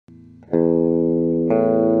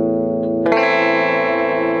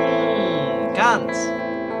Guns.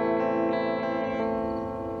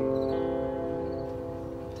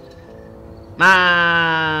 Ma.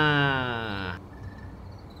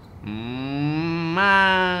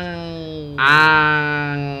 Ma.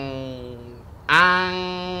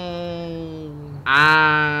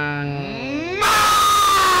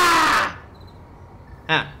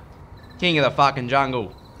 King of the fucking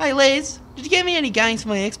jungle. Hey Les, did you get me any games for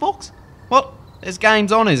my Xbox? What? There's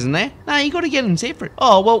games on, isn't there? No, you gotta get them separate.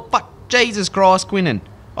 Oh, well, fuck. Jesus Christ, Quinnan.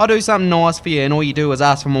 I do something nice for you and all you do is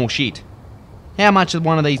ask for more shit. How much is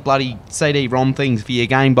one of these bloody CD-ROM things for your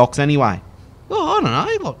game box anyway? Oh, I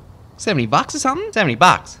don't know, like $70 or something? $70.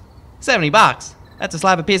 $70? That's a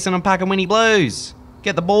slab of piss and a pack of Winnie Blues.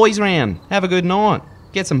 Get the boys round. Have a good night.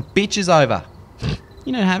 Get some bitches over.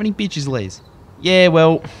 You don't have any bitches, Les. Yeah,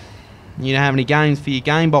 well, you don't have any games for your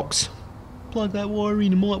game box. Plug that wire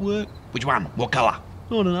in, it might work. Which one? What colour? I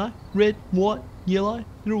don't know. Red, white, yellow.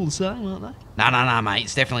 They're all the same, aren't they? No, mate.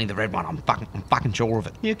 It's definitely the red one. I'm fucking sure of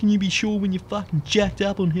it. How can you be sure when you're fucking jacked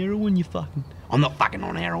up on heroin, you fucking... I'm not fucking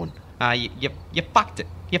on heroin. You fucked it.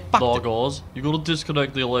 You fucked it. Guys, you gotta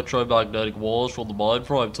disconnect the electromagnetic wires from the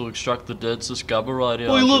mainframe to extract the densest gamma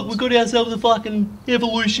radiation. Oi, look, we got ourselves a fucking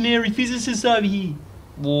evolutionary physicist over here.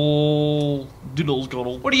 Whoa, dinner's gone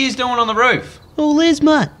on. What are you doing on the roof? Oh, Les,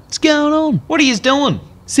 mate, what's going on? What are you doing?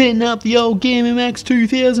 Setting up the old Gamma Max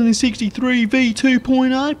 2063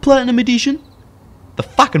 V2.0 Platinum Edition. The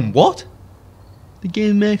fucking what? The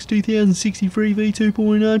Gamma Max 2063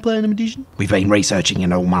 V2.0 Platinum Edition. We've been researching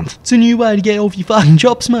it all month. It's a new way to get off your fucking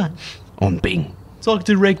chops, mate. On Bing. It's like a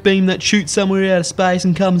direct beam that shoots somewhere out of space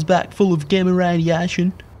and comes back full of gamma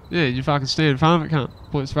radiation. Yeah, you fucking stand in front of it, cunt.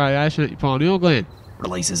 Points radiation at your pineal gland.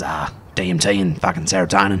 Releases DMT and fucking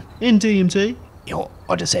serotonin. And DMT. Yeah,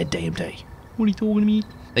 I just said DMT. What are you talking to me?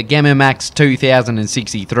 The Gamma Max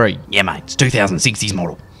 2063. Yeah, mate, it's 2060s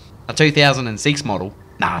model. A 2006 model?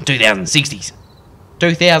 Nah, 2060s.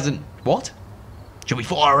 2000... What? Should we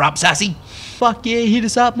fire her up, Sassy? Fuck yeah, hit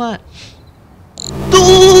us up, mate.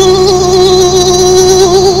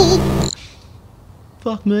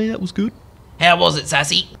 Fuck me, that was good. How was it,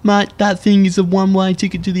 Sassy? Mate, that thing is a one-way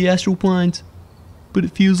ticket to the astral planes. But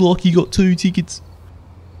it feels like you got 2 tickets.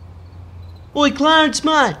 Oi, Clarence,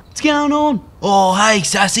 mate, what's going on? Oh, hey,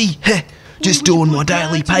 Sassy. Just doing my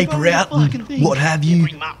daily paper out and what have you,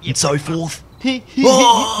 and so forth.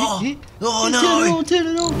 Oh no! Turn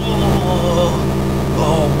it on.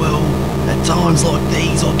 Oh, well, at times like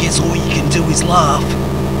these, I guess all you can do is laugh.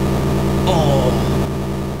 Oh.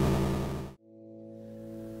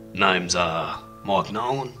 Name's, Mike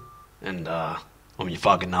Nolan, and, I'm your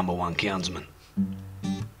fucking #1 councilman.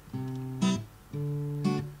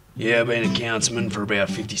 Yeah, I've been a councilman for about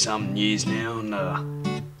 50-something years now, and,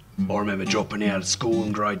 I remember dropping out of school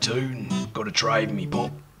in grade 2 and got a trade in me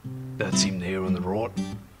pop. That's him there on the right.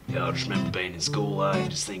 Yeah, I just remember being in school,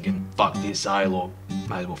 and just thinking, fuck this, like,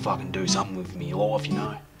 may as well fucking do something with me life, you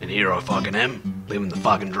know. And here I fucking am, living the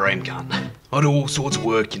fucking dream, cunt. I do all sorts of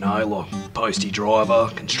work, you know, like postie driver,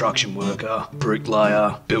 construction worker,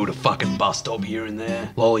 bricklayer, build a fucking bus stop here and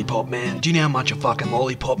there, lollipop man. Do you know how much a fucking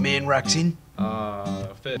lollipop man racks in?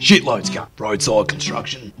 Shitloads, cunt. Roadside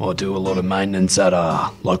construction. I do a lot of maintenance at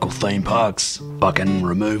local theme parks. Fucking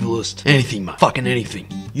removalist. Anything, mate. Fucking anything.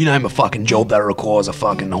 You name a fucking job that requires a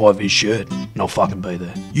fucking high-vis shirt, and I'll fucking be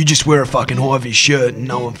there. You just wear a fucking high-vis shirt and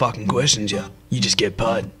no one fucking questions you. You just get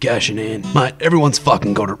paid. Cash in hand. Mate, everyone's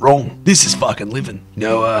fucking got it wrong. This is fucking living. You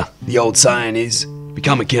know, the old saying is,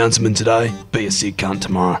 become a councilman today, be a sick cunt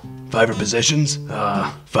tomorrow. Favourite possessions?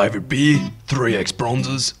 Favourite beer? 3X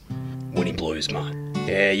bronzes. Winnie Blues, mate.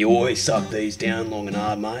 Yeah, you always suck these down long and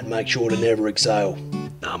hard, mate. Make sure to never exhale.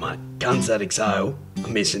 Nah, mate, cunts that exhale are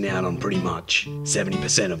missing out on pretty much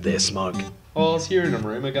 70% of their smoke. Oh, I was hearing a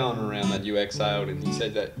rumour going around that you exhaled and you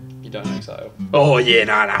said that you don't exhale. Oh, yeah,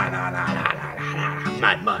 no.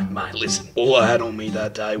 Mate, listen. All I had on me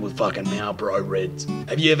that day was fucking Marlboro Reds.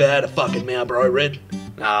 Have you ever had a fucking Marlboro Red?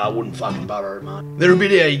 Nah, I wouldn't fucking butter it, mate. They're a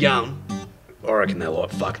bit how you going. I reckon they're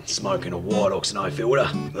like fucking smoking a White Ox no filter.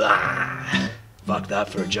 Fuck that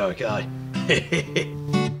for a joke, eh?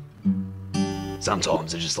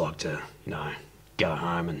 Sometimes I just like to, you know, go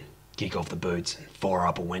home and kick off the boots and fire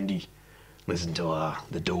up a Wendy. Listen to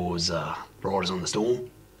the Doors, Riders on the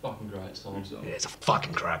Storm. Fucking great song, so. Yeah, it's a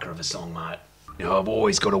fucking cracker of a song, mate. You know, I've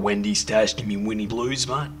always got a Wendy stashed in me Winnie Blues,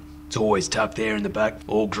 mate. It's always tucked there in the back,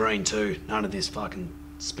 all green too. None of this fucking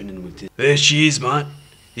spinning with this. There she is, mate.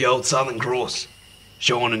 The old Southern Cross,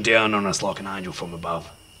 shining down on us like an angel from above.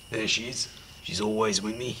 There she is. She's always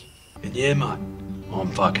with me. And yeah, mate,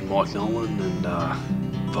 I'm fucking Mike Nolan,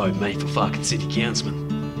 and vote me for fucking city councilman.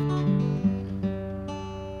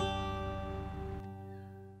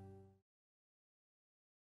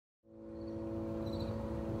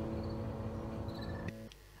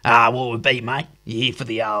 What would be, mate? You here for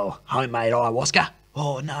the homemade ayahuasca?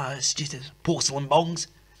 Oh, no, it's just a porcelain bongs.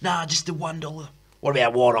 Nah, just a $1. What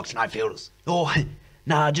about White Ox no filters? Oh,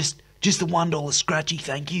 nah, just a $1 scratchy,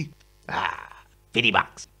 thank you.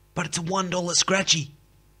 $50. But it's a $1 scratchy.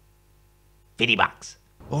 $50.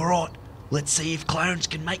 Alright, let's see if Clarence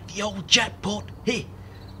can make the old jackpot. Here.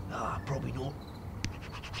 Probably not.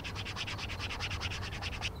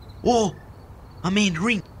 Oh, a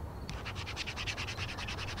mandarin.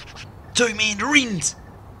 2 mandarins.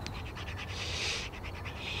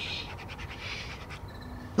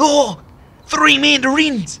 Oh, 3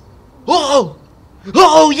 mandarins. Oh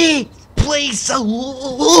yeah. Please.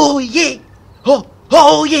 Oh yeah.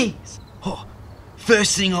 Oh yes. Oh,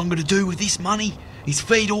 first thing I'm gonna do with this money is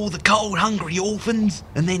feed all the cold hungry orphans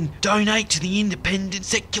and then donate to the independent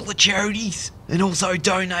secular charities and also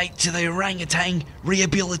donate to the orangutan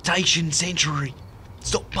rehabilitation sanctuary.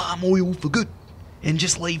 Stop palm oil for good. And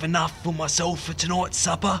just leave enough for myself for tonight's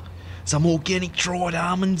supper. Some organic dried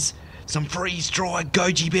almonds, some freeze-dried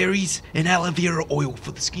goji berries, and aloe vera oil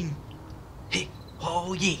for the skin. Hey,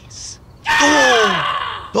 oh yes.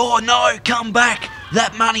 Oh no, come back.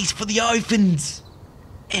 That money's for the orphans.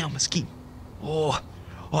 Ow, my skin. Oh,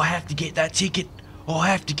 I have to get that ticket. I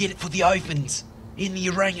have to get it for the orphans and the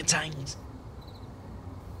orangutans.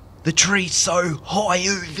 The tree's so high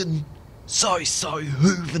hooven. So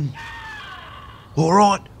hooven.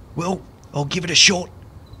 Alright, well, I'll give it a shot,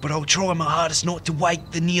 but I'll try my hardest not to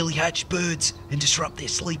wake the nearly hatched birds and disrupt their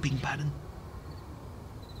sleeping pattern.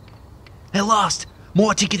 At last,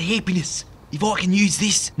 my ticket of happiness. If I can use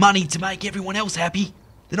this money to make everyone else happy,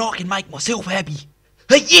 then I can make myself happy.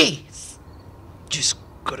 Hey, yes! Just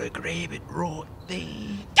gotta grab it right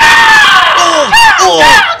there. Oh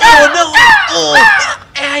no! Oh,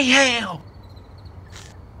 how?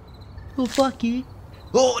 Oh, fuck you.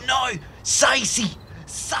 Oh no! Stacey!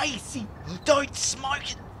 Don't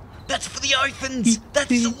smoke it! That's for the orphans!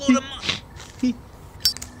 That's a lot of money!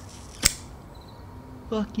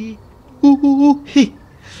 Fuck you. Ooh.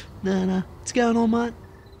 Nah. What's going on, mate?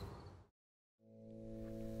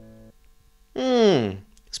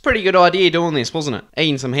 It's a pretty good idea doing this, wasn't it?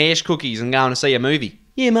 Eating some hash cookies and going to see a movie.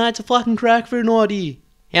 Yeah, mate, it's a fucking crack for an idea.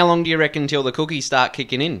 How long do you reckon till the cookies start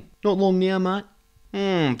kicking in? Not long now, mate.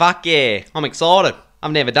 Fuck yeah. I'm excited.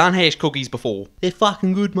 I've never done hash cookies before. They're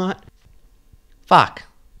fucking good, mate. Fuck,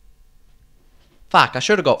 I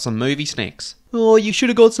should have got some movie snacks. Oh, you should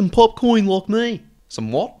have got some popcorn like me.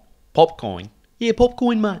 Some what? Popcorn? Yeah,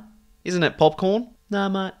 popcorn, mate. Isn't it popcorn? Nah,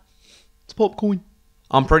 mate. It's popcorn.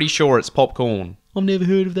 I'm pretty sure it's popcorn. I've never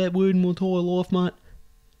heard of that word in my entire life, mate.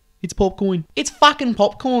 It's popcorn. It's fucking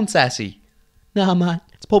popcorn, sassy. Nah, mate.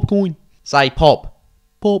 It's popcorn. Say pop.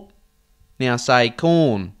 Pop. Now say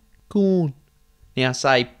corn. Corn. Now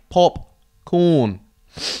say popcorn.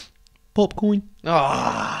 Popcorn.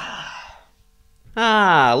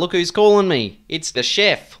 Look who's calling me. It's the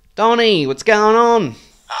chef. Donnie, what's going on?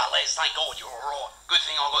 Les, thank God you're alright. Good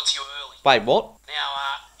thing I got to you early. Wait, what? Now,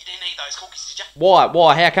 you didn't eat those cookies, did you?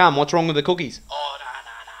 Why? How come? What's wrong with the cookies? Oh, no,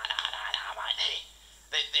 mate.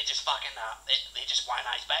 They're just fucking, they're just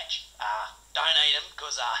Wayne's batch. Don't eat them,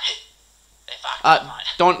 because, they're fucking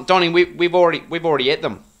good, mate. Donnie, we've already ate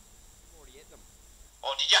them.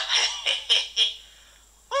 Oh, did you?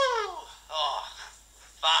 Oh,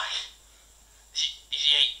 fuck. Did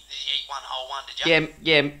you eat one whole one, did you?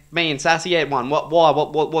 Yeah, me and Sassy ate one. Why?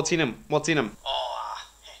 What's in them? Oh,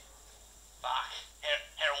 fuck.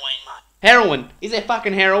 Heroin, mate. Heroin? Is there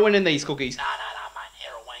fucking heroin in these cookies? No, mate.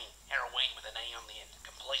 Heroin with an E on the end.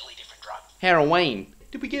 Completely different drug. Heroin?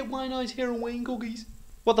 Did we get Wayne's heroin cookies?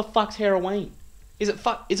 What the fuck's heroin? Is it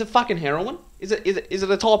fucking heroin? Is it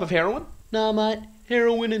a type of heroin? Nah, mate.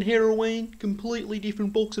 Heroin and heroin, completely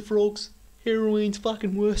different box of frogs. Heroin's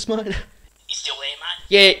fucking worse, mate. You still there,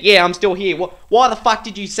 mate? Yeah, I'm still here. Why the fuck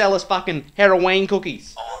did you sell us fucking heroin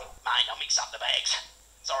cookies? Oh, mate, I mixed up the bags.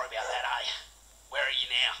 Sorry about that, Where are you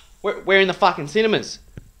now? We're in the fucking cinemas.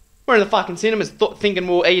 We're in the fucking cinemas thinking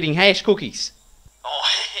we're eating hash cookies. Oh,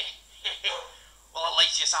 well, at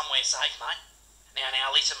least you're somewhere safe, mate.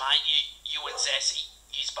 Now, listen, mate, you and Sassy,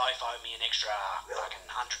 you both owe me an extra fucking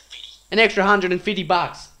 150. An extra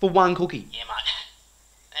 $150 for one cookie. Yeah, mate.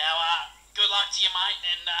 Now, good luck to you, mate,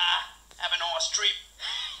 and have a nice trip.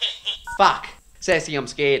 Fuck. Sassy, I'm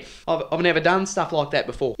scared. I've never done stuff like that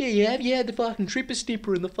before. Yeah, you have. You had the fucking tripper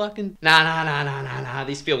snipper and the fucking... Nah.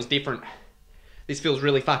 This feels different. This feels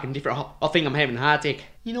really fucking different. I think I'm having a heart attack.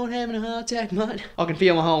 You're not having a heart attack, mate. I can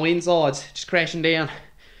feel my whole insides just crashing down.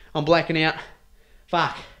 I'm blacking out.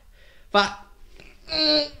 Fuck.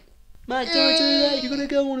 Mate, don't do that. You're gonna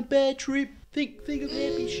go on a bad trip. Think of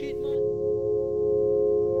happy shit, mate.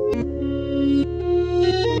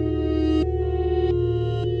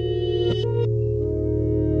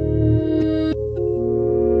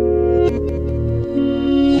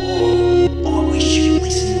 I wish you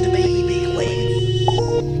listened to me, Big Lez.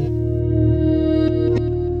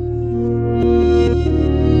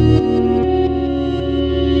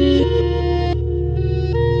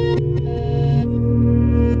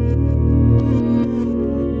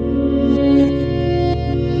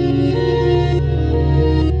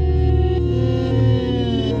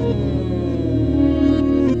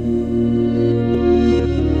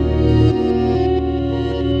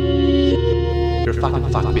 You're a fucking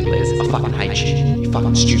fuck, Big Lez. I fucking hate you. You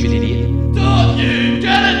fucking stupid idiot. Don't you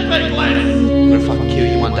get it, Big Lez? I'm gonna fucking kill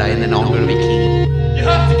you one day and then I'm gonna be king. You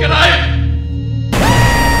have to get out!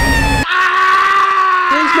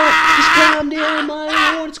 Please, mate, just calm down, mate.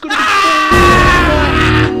 Oh, it's gonna be fine.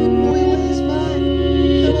 Please,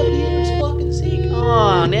 mate. Come up here, it's fucking sick.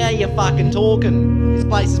 Oh, now you're fucking talking. This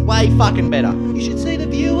place is way fucking better. You should see the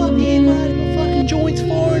view up here, mate. My fucking joints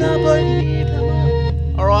firing up over here. Come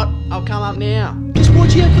on. Alright, I'll come up now. Just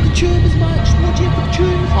watch out for the Choomahs, mate. Just watch out for the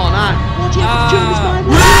Choomahs. Oh no. Watch out for the Choomahs, mate.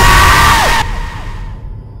 Watch out.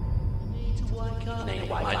 You need to wake up. Mate,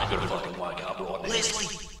 you gotta fucking wake up right now. Leslie,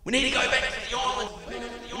 we need to go back to the island. We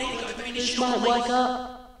need to go finish the Mate, wake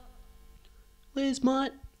up. Les,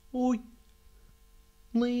 mate. Oi.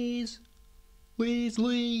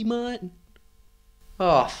 Leslie, mate.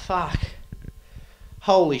 Oh, fuck.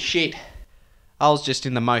 Holy shit. I was just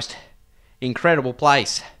in the most incredible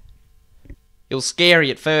place. It was scary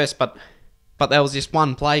at first, but there was this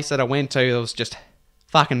one place that I went to that was just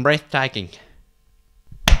fucking breathtaking.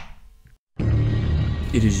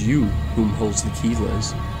 It is you whom holds the key,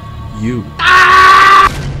 Les. You.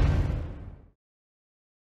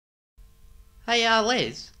 Hey,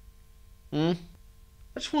 Les. I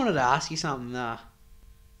just wanted to ask you something,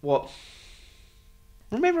 what?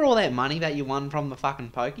 Remember all that money that you won from the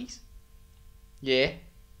fucking pokies? Yeah.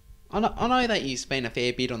 I know that you spent a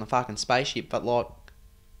fair bit on the fucking spaceship, but like,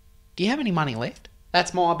 do you have any money left?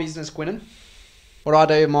 That's my business, Quinton. What I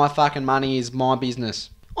do with my fucking money is my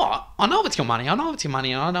business. Oh, I know it's your money, I know it's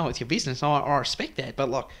your business, I respect that, but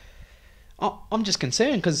like, I'm just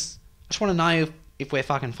concerned because I just want to know if we're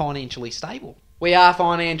fucking financially stable. We are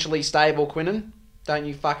financially stable, Quinton. Don't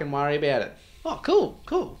you fucking worry about it. Oh, cool.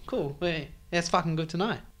 Yeah, that's fucking good to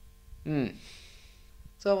know.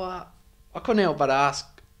 So, I couldn't help but ask,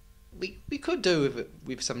 we could do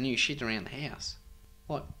with some new shit around the house.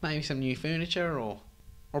 Like, maybe some new furniture or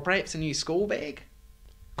perhaps a new school bag.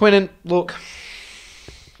 Quinton, look,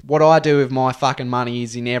 what I do with my fucking money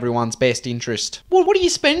is in everyone's best interest. Well, what are you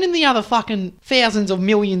spending the other fucking thousands of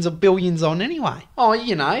millions of billions on anyway? Oh,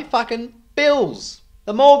 you know, fucking bills,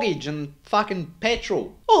 the mortgage and fucking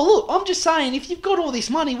petrol. Oh, look, I'm just saying, if you've got all this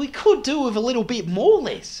money, we could do with a little bit more or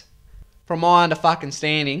less. From my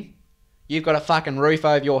understanding, you've got a fucking roof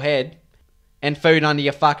over your head and food under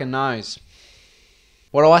your fucking nose.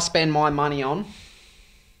 What I spend my money on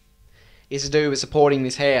is to do with supporting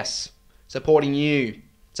this house, supporting you,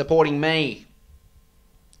 supporting me,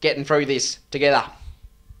 getting through this together.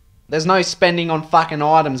 There's no spending on fucking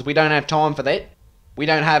items. We don't have time for that. We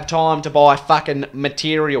don't have time to buy fucking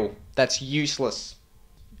material that's useless.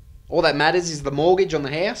 All that matters is the mortgage on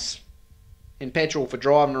the house and petrol for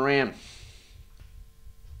driving around.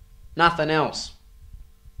 Nothing else.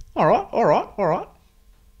 Alright.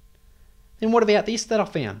 Then what about this that I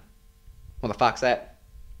found? What the fuck's that?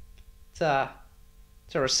 It's a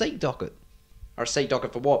receipt docket. A receipt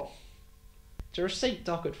docket for what? It's a receipt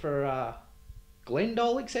docket for,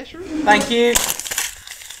 Glendale accessories? Thank you.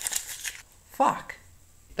 Fuck.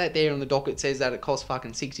 That there on the docket says that it costs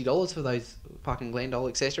fucking $60 for those fucking Glendale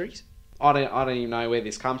accessories. I don't even know where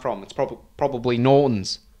this come from. It's probably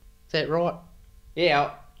Norton's. Is that right?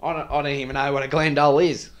 Yeah, I don't even know what a Glendale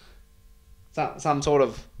is. Some sort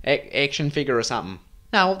of action figure or something.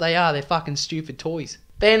 No, what they are, they're fucking stupid toys.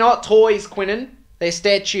 They're not toys, Quinton. They're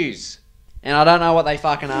statues. And I don't know what they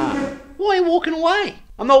fucking are. Why are you walking away?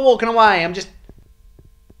 I'm not walking away. I'm just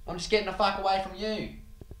getting the fuck away from you.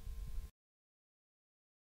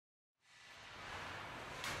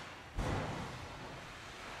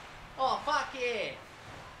 Oh, fuck yeah.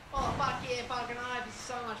 Oh, fuck yeah, fucking hell. This is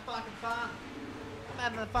so much fucking fun. I'm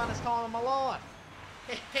having the funnest time of my life.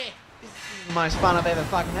 This is the most fun I've ever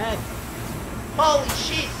fucking had. Holy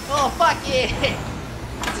shit. Oh, fuck yeah.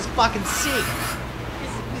 This is fucking sick.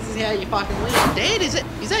 is how you fucking live. Dad, is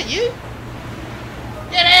that you?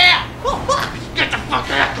 Get out! Oh, fuck! Get the fuck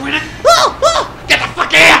out, Quinnan! Oh! Get the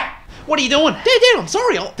fuck out! What are you doing? Dad, I'm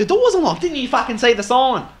sorry. The door's unlocked. Didn't you fucking see the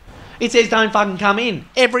sign? It says don't fucking come in.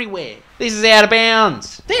 Everywhere. This is out of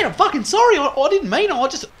bounds. Dad, I'm fucking sorry. I didn't mean it. I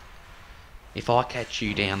just... If I catch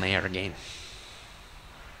you down there again,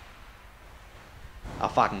 I'll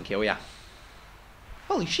fucking kill ya.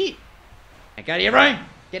 Holy shit. Now go to your room.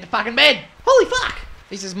 Get to fucking bed. Holy fuck.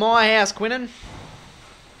 This is my house, Quinnan.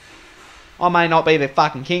 I may not be the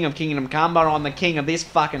fucking king of Kingdom Come, but I'm the king of this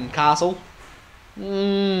fucking castle.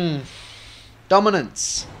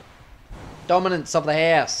 Dominance. Dominance of the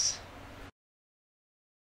house.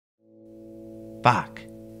 Fuck.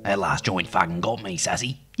 That last joint fucking got me,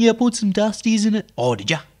 sassy. Yeah, I put some dusties in it. Oh, did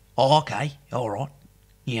ya? Oh, okay. Alright.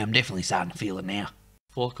 Yeah, I'm definitely starting to feel it now.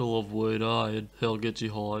 Fuck, I love weed, and hell gets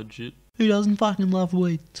you high and shit. Who doesn't fucking love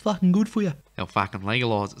weed? It's fucking good for you. They'll fucking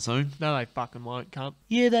legalise it soon. No, they fucking won't, cunt.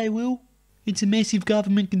 Yeah, they will. It's a massive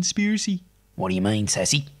government conspiracy. What do you mean,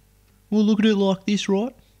 sassy? Well, look at it like this,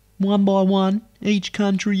 right? One by one, each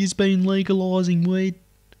country has been legalising weed.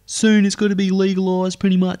 Soon it's got to be legalised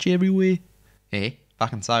pretty much everywhere. Yeah?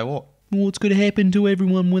 Fucking say what? Well, what's going to happen to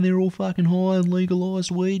everyone when they're all fucking high on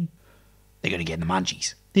legalised weed? They're gonna get the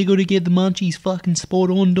munchies. They got to get the munchies fucking spot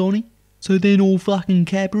on, Donny. So then all fucking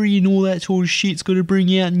Cadbury and all that sort of shit's got to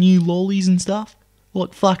bring out new lollies and stuff.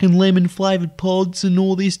 Like fucking lemon flavoured pods and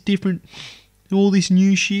all this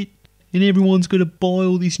new shit. And everyone's got to buy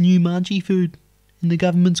all this new munchie food. And the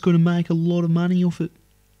government's got to make a lot of money off it.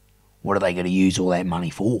 What are they gonna use all that money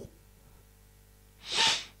for?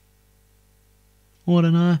 I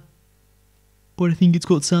don't know. But I think it's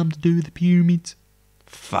got something to do with the pyramids.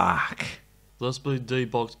 Fuck. That's been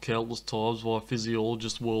debunked countless times by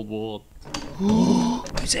physiologists worldwide.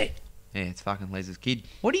 Who's that? Yeah, it's fucking Les's kid.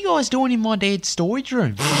 What are you guys doing in my dad's storage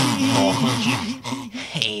room?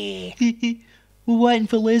 We're waiting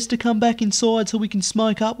for Les to come back inside so we can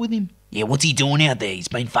smoke up with him. Yeah, what's he doing out there? He's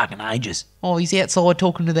been fucking ages. Oh, he's outside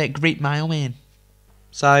talking to that grit mailman.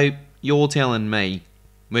 So, you're telling me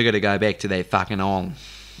we're going to go back to that fucking island?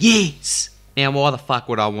 Yes! Now, why the fuck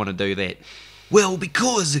would I want to do that? Well,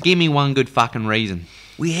 because Give me one good fucking reason.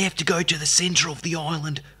 we have to go to the centre of the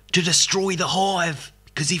island to destroy the hive.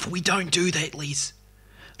 Because if we don't do that, Liz,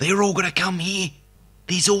 they're all gonna come here.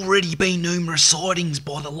 There's already been numerous sightings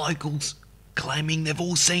by the locals, claiming they've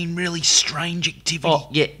all seen really strange activity. Oh,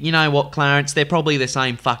 yeah, you know what, Clarence? They're probably the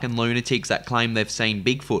same fucking lunatics that claim they've seen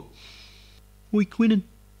Bigfoot. Oi, Quinnan.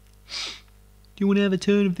 Do you want to have a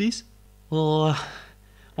turn of this? Well,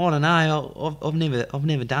 I don't know. I've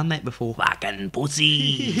never done that before. Fucking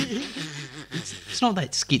pussy. It's not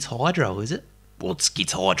that skits hydro, is it? What's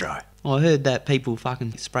skits hydro? I heard that people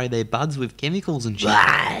fucking spray their buds with chemicals and shit. Oh,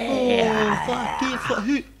 fuck yeah.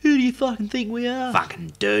 Who do you fucking think we are?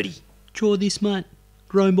 Fucking dirty. Try this, mate.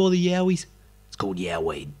 Grown by the yowies. It's called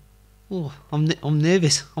yowweed. Oh, I'm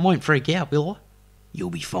nervous. I won't freak out, will I? You'll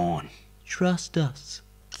be fine. Trust us.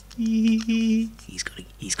 He's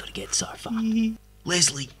gotta get so far.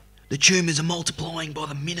 Leslie, the tumours are multiplying by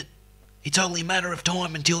the minute. It's only a matter of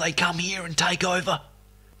time until they come here and take over.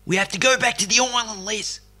 We have to go back to the island,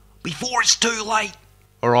 Les, before it's too late.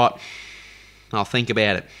 Alright, I'll think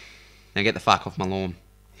about it. Now get the fuck off my lawn.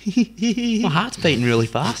 My heart's beating really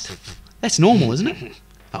fast. That's normal, isn't it?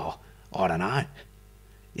 Oh, I don't know.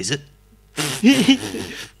 Is it?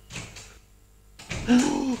 Is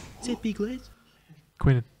that Big Lez?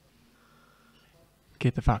 Quinnan.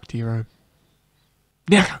 Get the fuck to your room.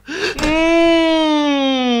 Now.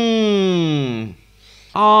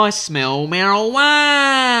 I smell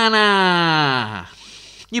marijuana.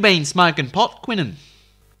 You been smoking pot, Quinnan?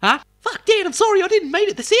 Huh? Fuck, Dad, I'm sorry, I didn't mean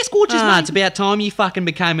it. The Sasquatch is It's about time you fucking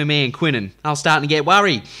became a man, Quinnan. I was starting to get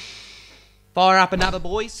worried. Fire up another,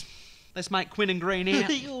 boys. Let's make Quinnan green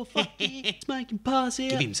out. Oh, fuck yeah. Let's make him pass out.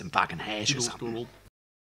 Give him some fucking hash or Diddle something. squirrel.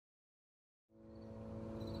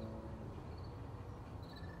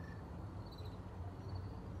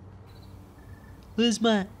 Liz,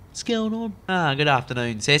 mate, what's going on? Good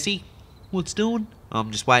afternoon, Sassy. What's doing?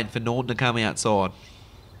 I'm just waiting for Norton to come outside.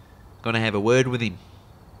 Gonna have a word with him.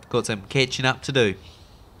 Got some catching up to do.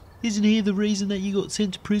 Isn't he the reason that you got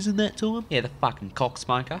sent to prison that time? Yeah, the fucking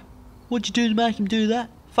cocksmoker. What'd you do to make him do that?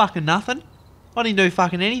 Fucking nothing. I didn't do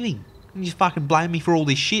fucking anything. You just fucking blamed me for all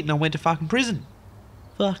this shit and I went to fucking prison.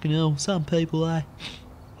 Fucking hell, some people, eh?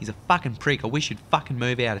 He's a fucking prick. I wish he'd fucking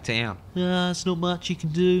move out of town. Nah, it's not much you can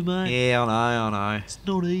do, mate. Yeah, I know. It's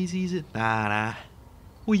not easy, is it? Nah.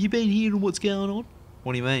 Well, you been hearing what's going on?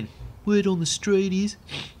 What do you mean? Word on the street is,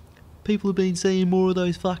 people have been seeing more of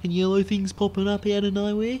those fucking yellow things popping up out of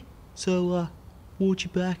nowhere. So, watch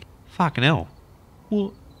your back. Fucking hell.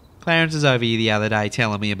 What? Clarence was over here the other day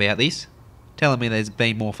telling me about this. Telling me there's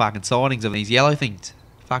been more fucking sightings of these yellow things.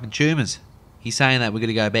 Fucking Choomahs. He's saying that we're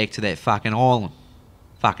gonna go back to that fucking island.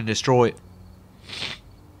 Fucking destroy it.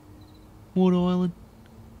 What island?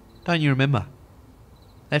 Don't you remember?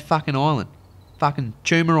 That fucking island. Fucking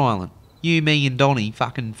Choomah Island. You, me and Donnie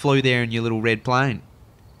fucking flew there in your little red plane.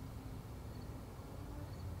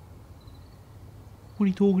 What are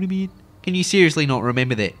you talking about? Can you seriously not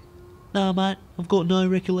remember that? Nah, mate. I've got no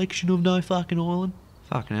recollection of no fucking island.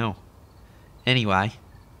 Fucking hell. Anyway,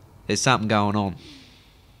 there's something going on.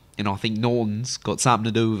 And I think Norton's got something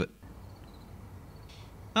to do with it.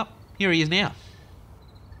 Oh, here he is now.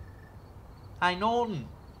 Hey, Norton.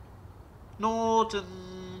 Norton.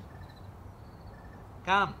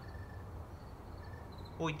 Come.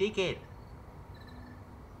 Oi, dickhead.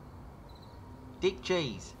 Dick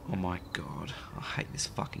cheese. Oh my god, I hate this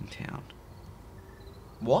fucking town.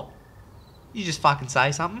 What? You just fucking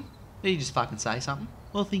say something? Did you just fucking say something?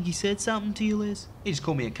 I think he said something to you, Les. He just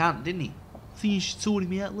called me a cunt, didn't he? I think you should sort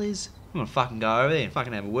him out, Les. I'm gonna fucking go over there and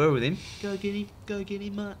fucking have a word with him. Go get him. Go get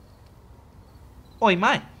him, mate. Oi,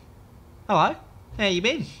 mate. Hello. How you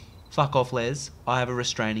been? Fuck off, Les. I have a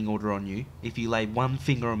restraining order on you. If you lay one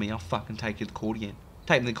finger on me, I'll fucking take you to court again.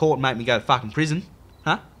 Take me to court and make me go to fucking prison.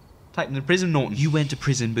 Huh? Take me to prison, Norton. You went to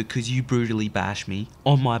prison because you brutally bashed me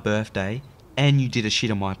on my birthday and you did a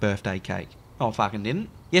shit on my birthday cake. Oh, I fucking didn't.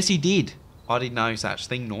 Yes, you did. I did no such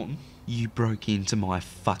thing, Norton. You broke into my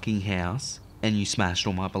fucking house and you smashed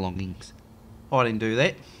all my belongings. I didn't do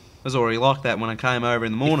that. I was already like that when I came over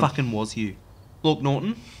in the morning. It fucking was you. Look,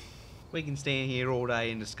 Norton, we can stand here all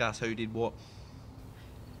day and discuss who did what.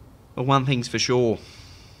 But one thing's for sure.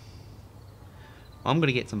 I'm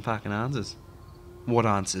gonna get some fucking answers. What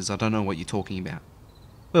answers? I don't know what you're talking about.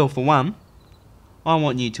 Well, for one, I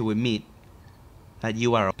want you to admit that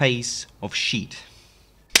you are a piece of shit.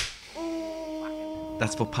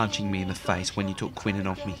 That's for punching me in the face when you took Quinnan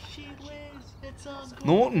off me.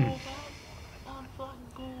 Norton,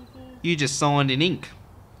 you just signed in ink.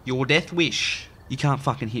 Your death wish. You can't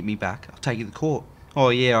fucking hit me back. I'll take you to court. Oh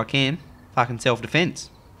yeah, I can. Fucking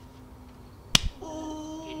self-defense.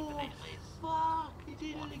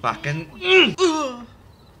 Fucking. Now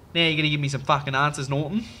you're gonna give me some fucking answers,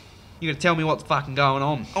 Norton. You're gonna tell me what's fucking going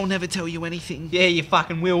on. I'll never tell you anything. Yeah, you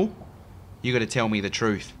fucking will. You gotta tell me the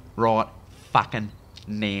truth. Right fucking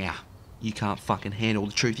now. You can't fucking handle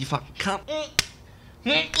the truth, you fucking can't.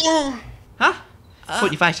 Huh?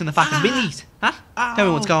 Put your face in the fucking bindies. Huh? Tell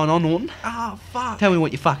me what's going on, Norton. Ah, fuck. Tell me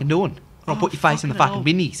what you're fucking doing. Or I'll put your face in the fucking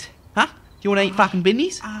bindies. Huh? Do you wanna eat fucking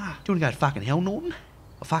bindies? Do you wanna go to fucking hell, Norton?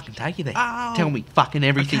 I'll fucking take you there. Tell me fucking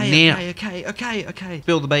everything now. Okay.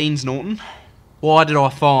 Spill the beans, Norton. Why did I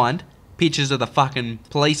find pictures of the fucking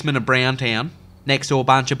policeman of Browntown next to a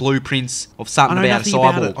bunch of blueprints of something about a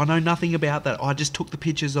cyborg? I know nothing about that. I just took the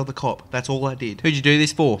pictures of the cop. That's all I did. Who'd you do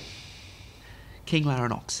this for? King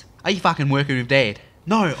Larinox. Are you fucking working with Dad?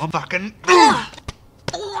 No, I'm fucking...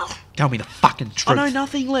 Tell me the fucking truth. I know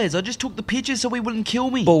nothing, Les. I just took the pictures so he wouldn't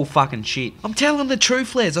kill me. Bull fucking shit. I'm telling the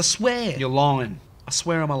truth, Les. I swear. You're lying. I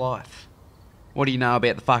swear on my life. What do you know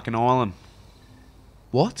about the fucking island?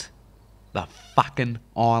 What? The fucking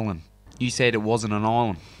island. You said it wasn't an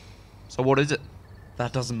island. So what is it?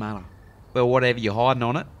 That doesn't matter. Well, whatever you're hiding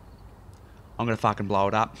on it, I'm gonna fucking blow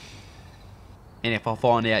it up. And if I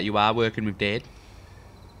find out you are working with Dad,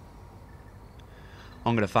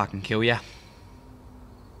 I'm gonna fucking kill you.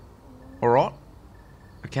 Alright?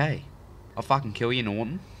 Okay. I'll fucking kill you,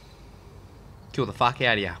 Norton. Kill the fuck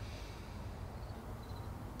out of you.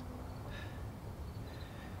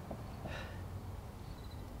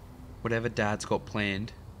 Whatever Dad's got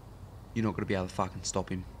planned, you're not gonna be able to fucking stop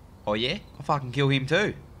him. Oh yeah? I'll fucking kill him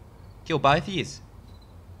too. Kill both of yous.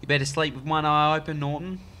 You better sleep with one eye open,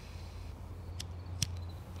 Norton.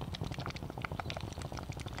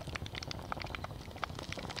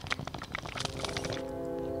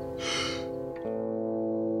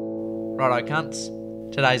 Righto,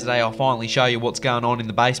 cunts. Today's the day I'll finally show you what's going on in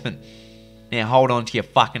the basement. Now hold on to your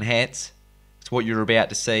fucking hats. It's what you're about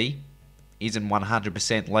to see isn't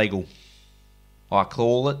 100% legal. I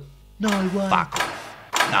call it... No way. Fuck off.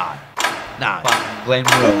 No. Fucking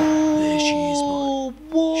Glenwood. There she is, mate. Oh,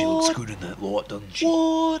 what? She looks good in that light, doesn't she?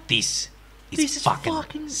 What? This This is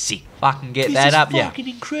fucking sick. Fucking get This that is up, yeah. fucking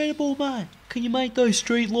incredible, mate. Can you make those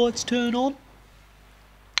street lights turn on?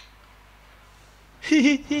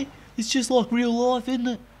 It's just like real life, isn't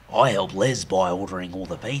it? I helped Les by ordering all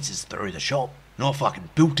the pizzas through the shop, and I fucking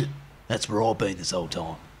built it. That's where I've been this whole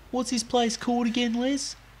time. What's this place called again,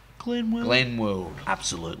 Les? Glenwood? Glenwood.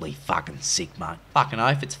 Absolutely fucking sick, mate. Fucking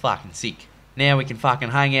oath, it's fucking sick. Now we can fucking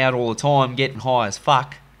hang out all the time, getting high as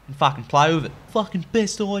fuck, and fucking play with it. Fucking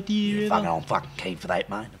best idea ever. I'm fucking keen for that,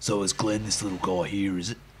 mate. So is Glenn this little guy here, is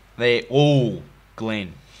it? They're all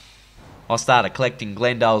Glen. I started collecting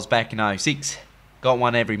Glendales back in 06. Got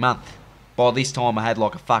one every month. By this time I had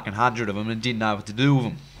like a fucking 100 of them and didn't know what to do with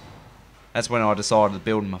them. That's when I decided to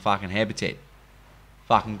build my fucking habitat.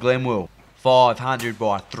 Fucking Glenwell. 500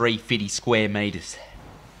 by 350 square metres.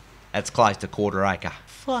 That's close to quarter acre.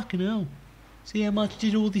 Fucking hell. See how much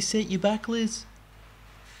did all this set you back, Liz?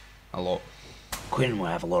 A lot. Quinn will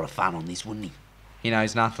have a lot of fun on this, wouldn't he? He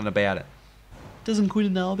knows nothing about it. Doesn't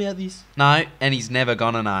Quinn know about this? No, and he's never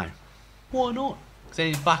gonna know. Why not? Because then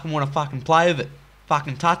he'd fucking want to fucking play with it.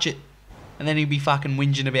 Fucking touch it. And then he'd be fucking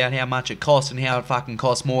whinging about how much it costs and how it fucking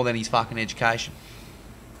costs more than his fucking education.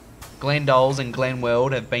 Glendoles and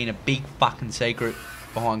Glenweld have been a big fucking secret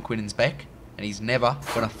behind Quinnen's back, and he's never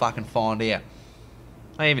gonna fucking find out.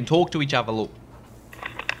 They even talk to each other, look.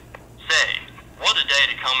 Say, what a day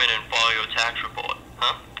to come in and file your tax report,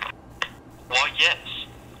 huh? Why, yes.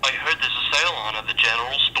 I heard there's a sale on at the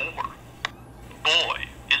general store. Boy,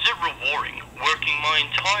 is it rewarding working my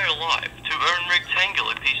entire life to earn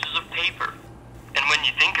rectangular pieces of paper. And when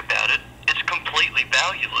you think about it, it's completely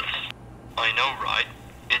valueless. I know, right?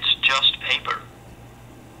 It's just paper.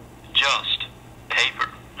 Just paper.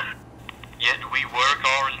 Yet we work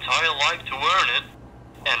our entire life to earn it.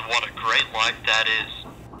 And what a great life that is.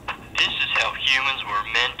 This is how humans were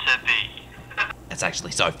meant to be. That's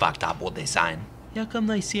actually so fucked up what they're saying. How come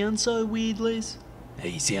they sound so weird, Liz?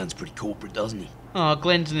 He sounds pretty corporate, doesn't he? Oh,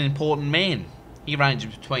 Glenn's an important man. He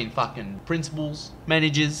ranges between fucking principals,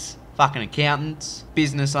 managers, fucking accountants,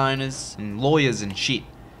 business owners, and lawyers and shit.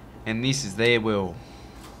 And this is their world.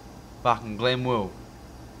 Fucking Glenn world.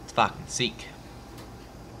 It's fucking sick.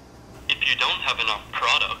 If you don't have enough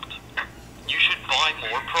product, you should buy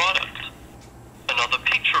more product. Another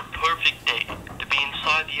picture-perfect day to be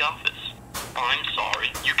inside the office. I'm sorry,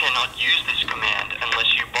 you cannot use this command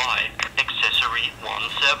unless you buy accessory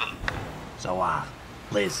 17. So,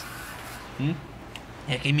 Les.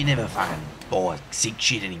 How come you never fucking buy sick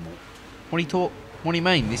shit anymore? What do you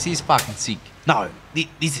mean? This is fucking sick. No,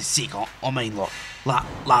 this is sick. I mean, like,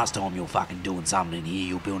 last time you were fucking doing something in here,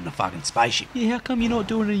 you were building a fucking spaceship. Yeah, how come you're not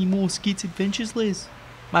doing any more skits adventures, Liz?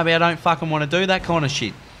 Maybe I don't fucking want to do that kind of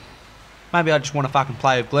shit. Maybe I just want to fucking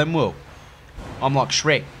play with Glenwell. I'm like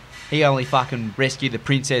Shrek. He only fucking rescued the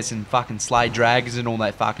princess and fucking slay dragons and all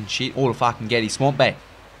that fucking shit, all to fucking get his swamp back.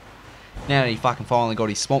 Now that he fucking finally got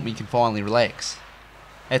his swamp, he can finally relax.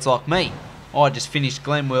 It's like me. I just finished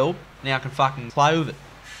Glenwell, now I can fucking play with it.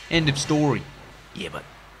 End of story. Yeah, but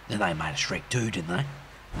then they made a Shrek 2, didn't they?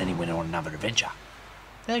 Then he went on another adventure.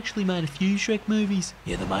 They actually made a few Shrek movies.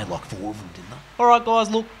 Yeah, they made like 4 of them, didn't they? Alright guys,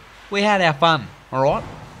 look, we had our fun, alright?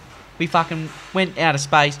 We fucking went out of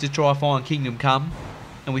space to try find Kingdom Come,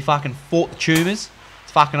 and we fucking fought the Choomahs.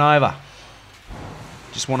 It's fucking over.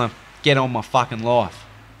 Just want to get on my fucking life.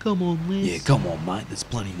 Come on, Liz. Yeah, come on, mate. There's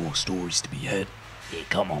plenty more stories to be heard. Yeah,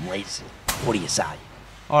 come on, Les. What do you say?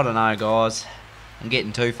 I don't know, guys. I'm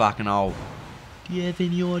getting too fucking old. Do you have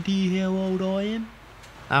any idea how old I am?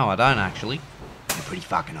 No, I don't actually. You're pretty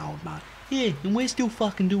fucking old, mate. Yeah, and we're still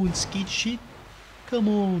fucking doing skit shit. Come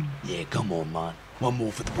on. Yeah, come on, mate. One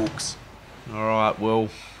more for the books. Alright, well,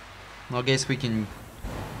 I guess we can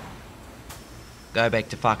go back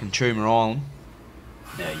to fucking Choomah Island.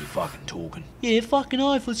 Now you're fucking talking. Yeah, fucking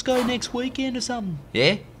oath. Let's go next weekend or something.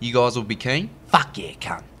 Yeah? You guys will be keen? Fuck yeah,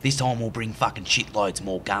 cunt. This time we'll bring fucking shitloads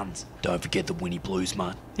more guns. Don't forget the Winnie Blues,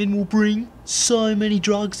 mate. And we'll bring so many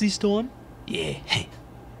drugs this time. Yeah.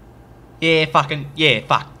 Yeah, fuck.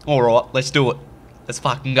 Alright, let's do it. Let's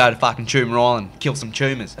fucking go to fucking Choomah Island, kill some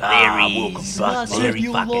Choomahs. Welcome back. Must There have he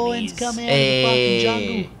your fucking lions is. come out of the fucking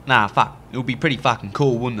jungle. Nah, fuck. It would be pretty fucking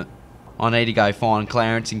cool, wouldn't it? I need to go find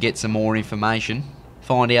Clarence and get some more information,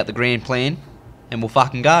 find out the grand plan, and we'll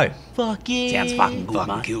fucking go. Fuck yeah. Sounds fucking good,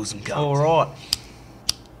 Fucking mate. kill some cunts. Alright.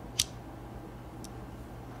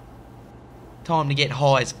 Time to get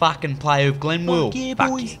high as fucking play with Glenwell. Fuck yeah, Fuck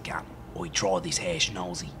boys. yeah, cunt. Oi, try this hash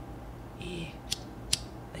nosy. Yeah.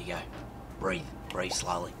 There you go. Breathe. Breathe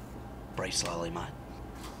slowly. Breathe slowly, mate.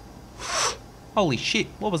 Holy shit,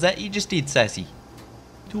 what was that you just did, Sassy?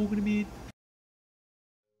 Talking about.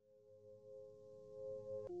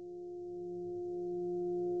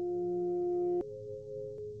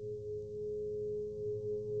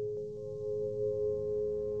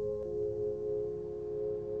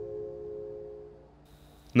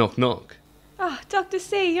 Knock knock. Oh, Dr.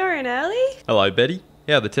 C, you're in early? Hello, Betty.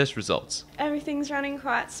 How are the test results? Everything's running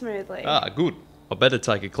quite smoothly. Ah, good. I better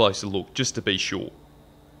take a closer look just to be sure.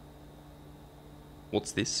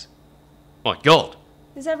 What's this? My God!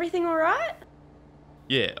 Is everything alright?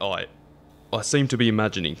 Yeah, I seem to be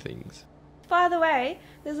imagining things. By the way,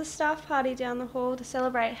 there's a staff party down the hall to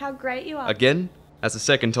celebrate how great you are. Again? That's the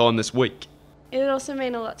second time this week. It'd also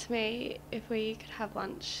mean a lot to me if we could have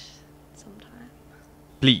lunch sometime.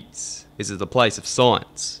 Please, this is a place of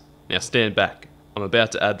science. Now stand back. I'm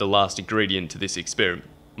about to add the last ingredient to this experiment.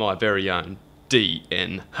 My very own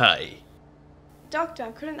DNA.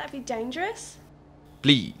 Doctor, couldn't that be dangerous?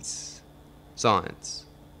 Please. Science.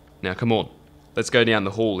 Now come on. Let's go down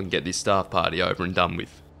the hall and get this staff party over and done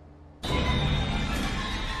with.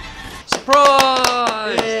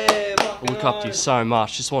 Surprise! Yeah, I look up to you so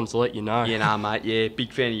much, just wanted to let you know. Yeah, nah, mate. Yeah,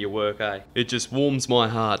 big fan of your work, eh? It just warms my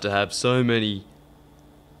heart to have so many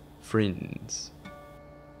friends.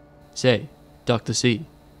 Say, Dr. C,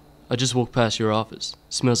 I just walked past your office.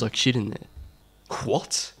 Smells like shit in there.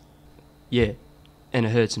 What? Yeah, and I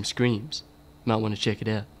heard some screams. Might want to check it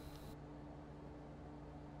out.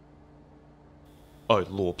 Oh,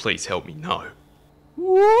 Lord, please help me, no.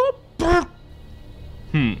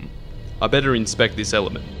 I better inspect this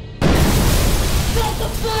element.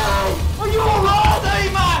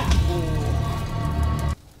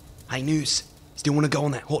 Hey, Noose, still want to go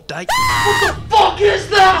on that hot date? Fuck is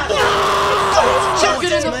that? Chuck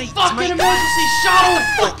it in the fucking emergency shuttle!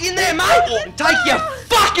 Fuck in there, mate! And take your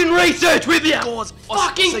fucking research with you! Guys,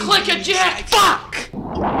 Fucking clicker jack! Fuck!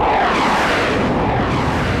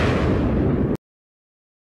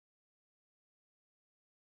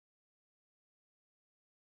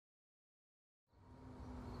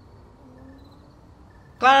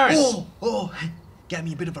 Clarence! Gave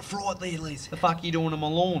me a bit of a fright there, Les. The fuck you doing on my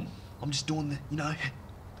lawn? I'm just doing the,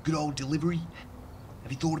 good old delivery.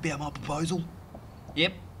 Have you thought about my proposal?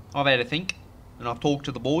 Yep, I've had a think, and I've talked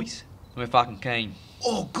to the boys. We're fucking keen.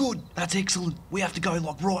 Oh, good. That's excellent. We have to go,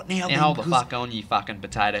 right now, then. Now hold the fuck on, you fucking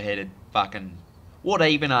potato-headed fucking... What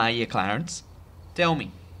even are you, Clarence? Tell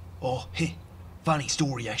me. Oh, funny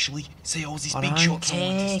story, actually. See, I was this big shot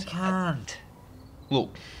scientist. Can't.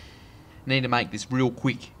 Look, need to make this real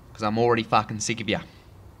quick, because I'm already fucking sick of you.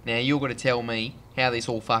 Now you're going to tell me how this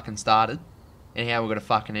all fucking started, and how we're going to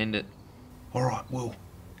fucking end it. Alright, well...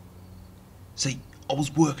 See, I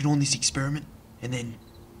was working on this experiment, and then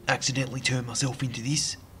accidentally turned myself into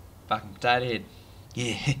this. Fucking potato head.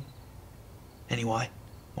 Yeah. Anyway,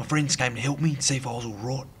 my friends came to help me to see if I was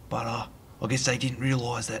alright, but I guess they didn't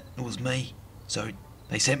realise that it was me. So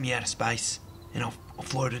they sent me out of space, and I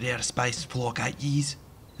floated out of space for like 8 years.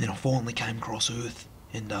 Then I finally came across Earth,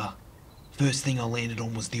 and first thing I landed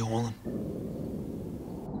on was the island.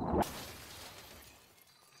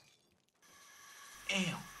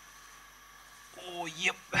 Ow. Oh,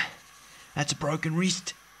 yep. That's a broken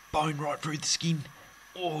wrist. Bone right through the skin.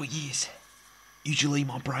 Oh, yes. Usually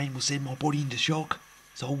my brain will send my body into shock,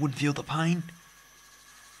 so I wouldn't feel the pain.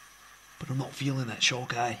 But I'm not feeling that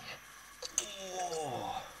shock, eh?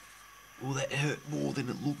 Oh, that hurt more than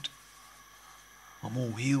it looked. I'm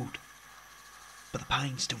all healed. But the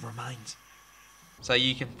pain still remains. So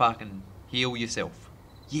you can fucking heal yourself?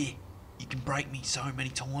 Yeah, you can break me so many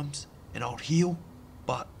times, and I'll heal,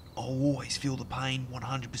 but I'll always feel the pain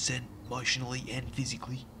 100% emotionally and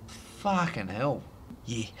physically. Fucking hell.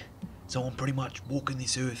 Yeah, so I'm pretty much walking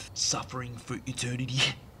this earth, suffering for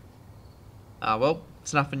eternity. Well,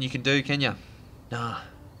 it's nothing you can do, can you? Nah.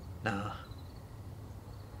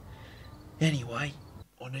 Anyway,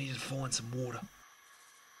 I needed to find some water.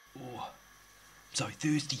 Oh, I'm so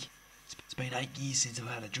thirsty. It's been 8 years since I've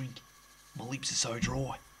had a drink. My lips are so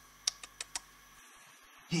dry.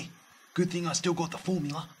 Yeah, good thing I still got the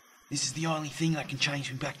formula. This is the only thing that can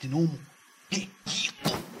change me back to normal. Yeah.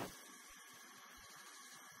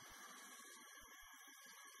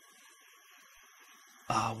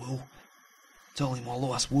 Well, it's only my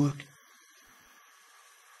life's work.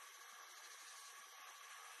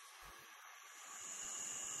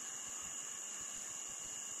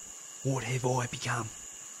 What have I become?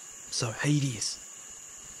 So hideous.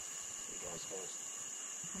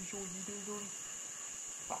 I'm sure you do, Donnie.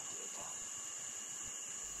 Fuck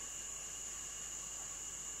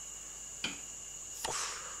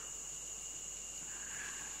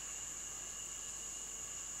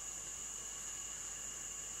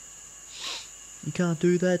You can't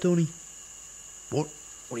do that, Donnie. What?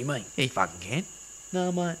 What do you mean? Yeah, you fucking can.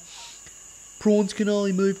 Nah, mate. Prawns can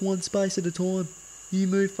only move one space at a time. You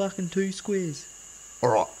move fucking 2 squares.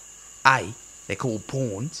 Alright. A, they're called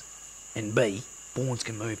pawns. And B, pawns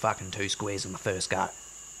can move fucking 2 squares on the first go.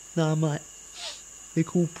 Nah, mate. They're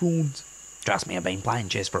called prawns. Trust me, I've been playing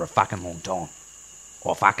chess for a fucking long time.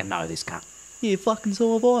 I fucking know this cunt. Yeah, fucking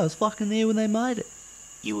so have I. I was fucking there when they made it.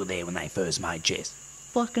 You were there when they first made chess.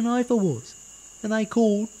 Fucking oath I was. And they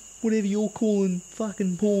called, whatever you're calling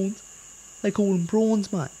fucking prawns, they called them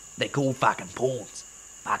prawns, mate. They're called fucking pawns.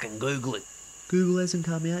 Fucking Google it. Google hasn't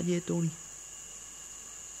come out yet, Donny.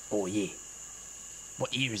 Oh yeah.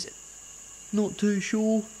 What year is it? Not too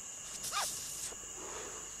sure.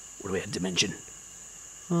 What about dimension?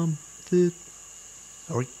 Third.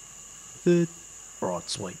 Sorry? Third. Right,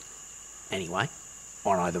 sweet. Anyway,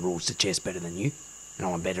 I know the rules to chess better than you, and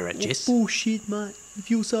I'm better at chess. Bullshit, mate.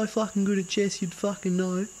 If you were so fucking good at chess, you'd fucking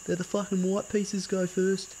know that the fucking white pieces go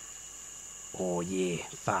first. Oh yeah,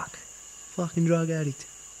 fuck. Fucking drug addict.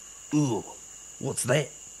 Ooh, what's that?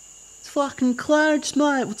 It's fucking Clarence,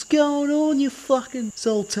 mate. What's going on, you fucking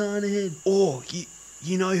sultana head? Oh,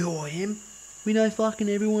 you know who I am? We know fucking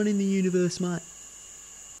everyone in the universe, mate.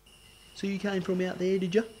 So you came from out there,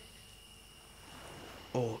 did you?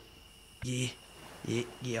 Oh, yeah,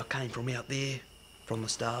 I came from out there, from the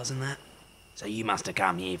stars and that. So you must have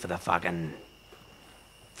come here for the fucking...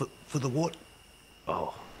 For the what?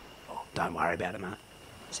 Oh, don't worry about it, mate.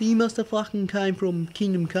 So you must have fucking came from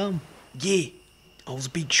Kingdom Come. Yeah, I was a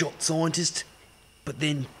big shot scientist, but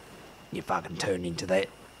then you fucking turned into that.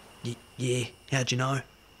 Yeah, how'd you know?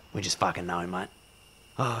 We just fucking know, mate.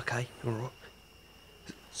 Oh, okay, alright.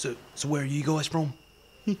 So where are you guys from?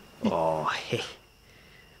 Oh,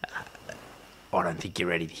 I don't think you're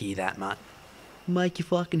ready to hear that, mate. Make your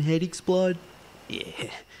fucking head explode. Yeah,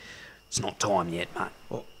 it's not time yet, mate.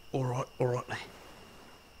 Oh, alright, mate.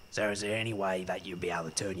 So is there any way that you'll be able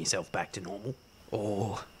to turn yourself back to normal?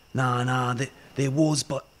 Oh, nah, there was,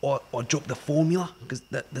 but I dropped the formula, because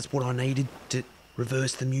that's what I needed to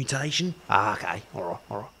reverse the mutation. Ah, okay,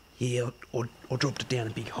 alright. Yeah, I dropped it down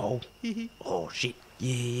a big hole. Oh, shit.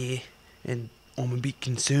 Yeah, and I'm a bit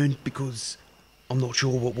concerned because I'm not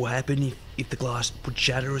sure what will happen if the glass would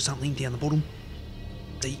shatter or something down the bottom.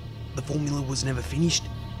 The formula was never finished,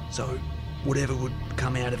 so whatever would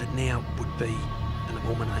come out of it now would be an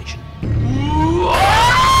abomination.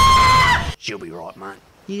 She'll be right, mate.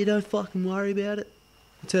 Yeah, don't fucking worry about it.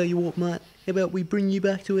 I'll tell you what, mate. How about we bring you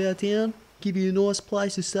back to our town, give you a nice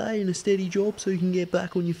place to stay and a steady job so you can get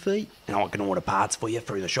back on your feet. And I can order parts for you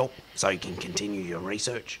through the shop so you can continue your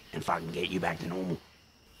research and fucking get you back to normal.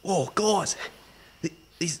 Oh, guys,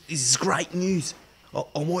 this is great news. I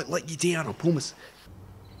won't let you down, I promise.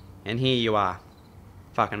 And here you are,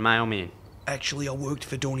 fucking mailman. Actually, I worked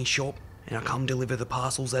for Donny's shop and I come deliver the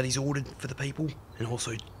parcels that he's ordered for the people and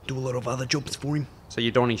also do a lot of other jobs for him. So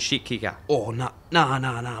you're Donny's shit kicker? Oh, nah,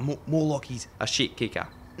 more like he's... A shit kicker?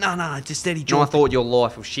 Nah, it's a steady job. No, I thought your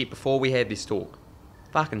life was shit before we had this talk.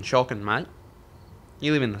 Fucking shocking, mate.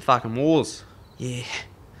 You live in the fucking wars. Yeah.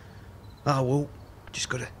 Oh, well, just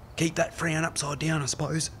gotta keep that frown upside down, I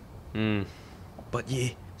suppose. But yeah,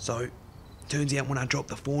 so, turns out when I dropped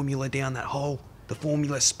the formula down that hole, the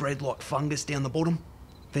formula spread like fungus down the bottom.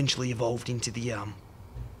 Eventually evolved into the,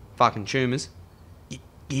 Fucking tumours? Yeah,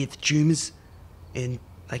 the tumours. And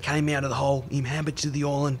they came out of the hole, inhabited the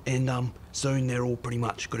island, and, soon they're all pretty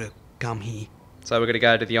much gonna come here. So we're gonna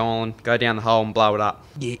go to the island, go down the hole and blow it up?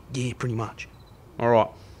 Yeah, pretty much. Alright.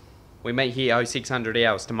 We meet here 0600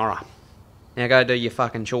 hours tomorrow. Now go do your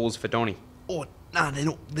fucking chores for Donny. Oh, nah,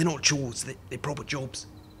 they're not chores, they're proper jobs.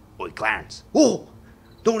 Oi, Clarence. Oh,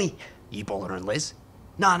 Donny. You bothering Les?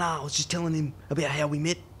 Nah, I was just telling him about how we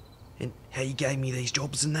met and how you gave me these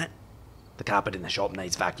jobs and that. The carpet in the shop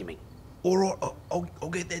needs vacuuming. Alright, I'll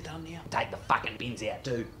get that done now. Take the fucking bins out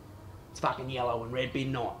too. It's fucking yellow and red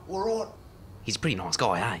bin night. Alright. He's a pretty nice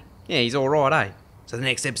guy, eh? Yeah, he's alright, eh? So the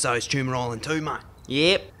next episode's Choomah Island 2, mate.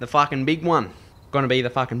 Yep, the fucking big one. Gonna be the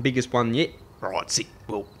fucking biggest one yet. Right, sick.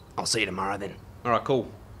 Well, I'll see you tomorrow then. Alright,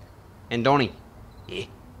 cool. And Donny. Yeah?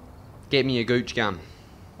 Get me a gooch gun.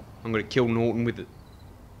 I'm gonna kill Norton with it.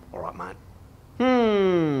 Alright, mate.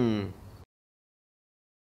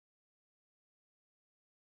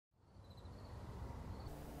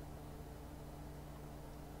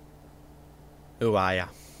 Who are ya?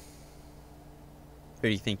 Who do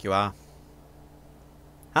you think you are?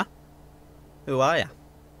 Huh? Who are ya?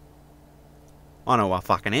 I know who I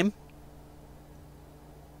fucking am.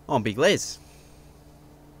 I'm Big Lez.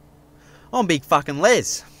 I'm Big fucking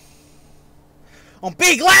Lez. I'm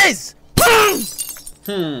Big Lez!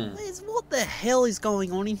 Boom! Lez, what the hell is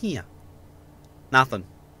going on in here? Nothing.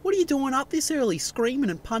 What are you doing up this early, screaming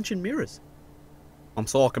and punching mirrors? I'm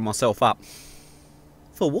psyching myself up.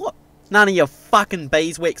 For what? None of your fucking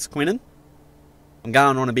beeswax, Quinnan. I'm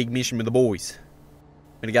going on a big mission with the boys.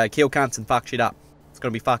 I'm gonna go kill cunts and fuck shit up. It's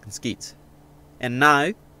gonna be fucking skits. And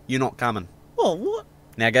no, you're not coming. Oh, what?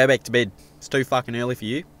 Now go back to bed. It's too fucking early for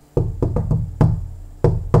you.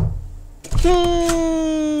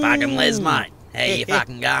 Fucking Les, mate. How you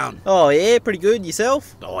fucking going? Oh yeah, pretty good.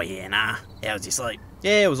 Yourself? Oh yeah, nah. How's your sleep?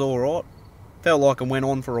 Yeah, it was alright. Felt like it went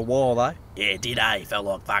on for a while though. Yeah, it did, eh? Felt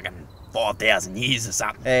like fucking 5,000 years or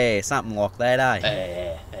something. Yeah, something like that,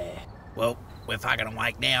 eh? Well, we're fucking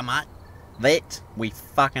awake now, mate. That we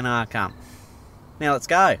fucking are, cunt. Now let's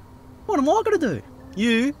go. What am I gonna do?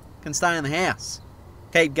 You can stay in the house.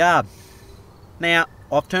 Keep guard. Now,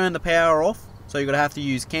 I've turned the power off, so you're gonna have to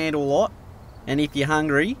use candlelight. And if you're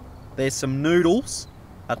hungry, there's some noodles,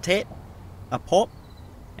 a tap, a pop,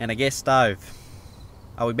 and a gas stove.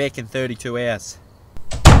 I'll be back in 32 hours.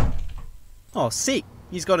 Oh, sick.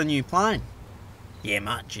 He's got a new plane. Yeah,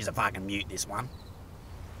 mate, she's a fucking mute, this one.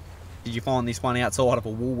 Did you find this one outside of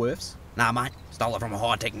a Woolworths? Nah, mate, stole it from a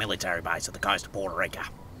high-tech military base at the coast of Puerto Rico.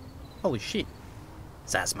 Holy shit.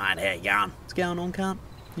 Sass, mate, how you going? What's going on, cunt?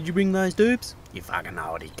 Did you bring those dupes? You fucking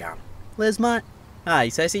know it, he come. Les, mate. Hey,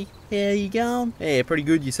 Sassy. How you going? Yeah, pretty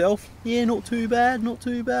good yourself? Yeah, not too bad, not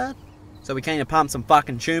too bad. So we came to pump some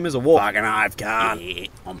fucking Choomahs or what? Fucking I've gone. Yeah,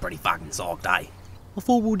 I'm pretty fucking psyched, eh? I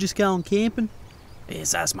thought we were just going camping. Yeah,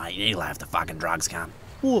 Sass, mate, you'll have the fucking drugs, cunt.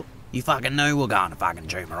 What? You fucking knew we were going to fucking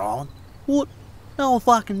Choomah Island. What? No, I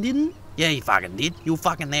fucking didn't. Yeah, you fucking did. You were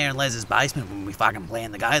fucking there in Les's basement when we fucking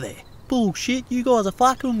planned to go there. Bullshit, you guys are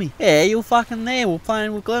fucking with me. Yeah, you were fucking there. We're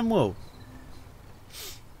playing with Glenworld.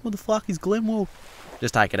 What the fuck is Glenworld?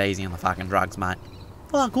 Just take it easy on the fucking drugs, mate.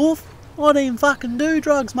 Fuck off. I don't even fucking do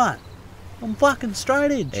drugs, mate. I'm fucking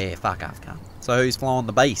straight edge. Yeah, fuck off, cunt. So who's flying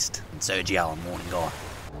the beast? And Sergio and Morning Guy.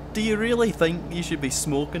 Do you really think you should be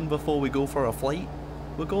smoking before we go for a flight?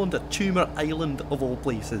 We're going to Choomah Island of all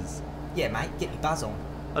places. Yeah, mate, get me buzz on.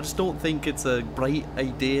 I just don't think it's a bright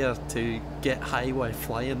idea to get high while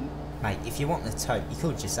flying. Mate, if you want the tote, you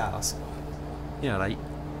could just ask. Yeah, right.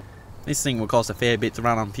 This thing would cost a fair bit to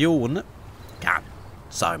run on fuel, wouldn't it? Can't.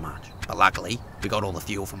 So much. But luckily, we got all the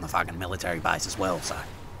fuel from the fucking military base as well, so...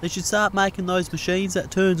 They should start making those machines that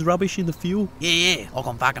turns rubbish into fuel. Yeah, like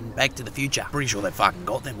on fucking Back to the Future. Pretty sure they've fucking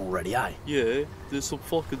got them already, eh? Yeah, there's some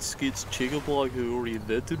fucking skits chicka bloke who already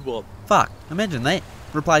invented one. Fuck, imagine that.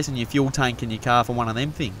 Replacing your fuel tank in your car for one of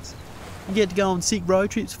them things. You get to go on sick road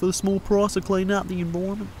trips for the small price of cleaning up the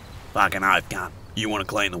environment. Fucking oath, cunt. You want to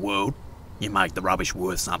clean the world? You make the rubbish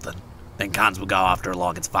worth something. Then cunts will go after it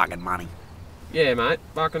like it's fucking money. Yeah, mate.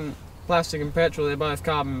 Fucking plastic and petrol, they're both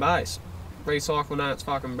carbon-based. Recycling at its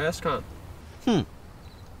fucking best, cunt.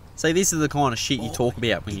 See, this is the kind of shit you talk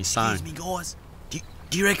about when you're stoned. Excuse me, guys.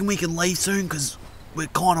 Do you reckon we can leave soon? Because we're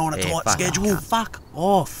kind of on a tight schedule. Fuck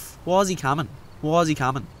off. Why is he coming? Why is he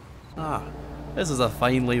coming? Ah, this is a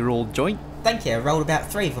finely rolled joint. Thank you, I rolled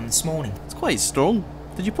about 3 of them this morning. It's quite strong.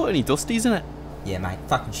 Did you put any dusties in it? Yeah, mate,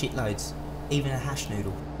 fucking shitloads. Even a hash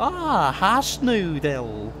noodle. Ah, hash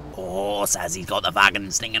noodle. Oh, Sazzy's got the fucking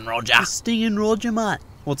Stingin' Roger. The Stingin' Roger, mate.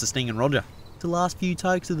 What's a Stingin' Roger? The last few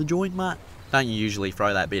takes of the joint, mate. Don't you usually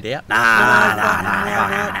throw that bit out? No,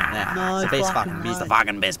 it's the best fucking It's the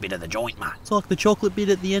fucking best bit of the joint, mate. It's like the chocolate bit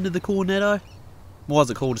at the end of the cornetto. Why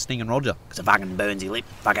is it called a Stingin' Roger? Because it fucking burns your lip.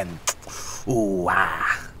 Fucking... Ooh,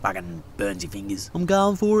 fucking burns your fingers. I'm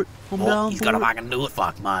going for it. I'm going for it. He's gotta fucking do it,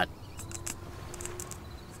 fuck, mate.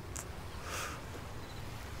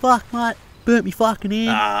 Fuck, mate. Burnt me fucking hand.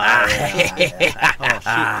 Oh, shit.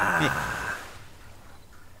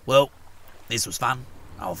 Well, this was fun.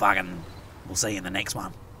 We'll see you in the next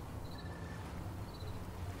one.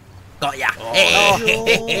 Got ya.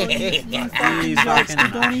 You fucking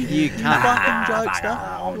jokester, Donny. You can't. Fucking jokester.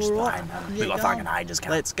 Alright. We got fucking ages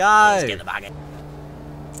coming. Let's go. Let's get the bucket.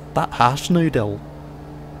 That hash noodle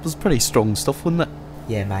was pretty strong stuff, wasn't it?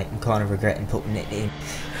 Yeah, mate, I'm kind of regretting putting it in.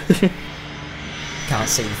 Can't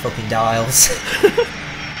see the fucking dials.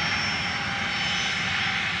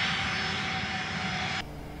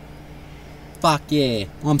 Fuck yeah.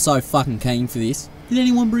 I'm so fucking keen for this. Did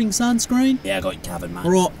anyone bring sunscreen? Yeah, I got you covered, mate.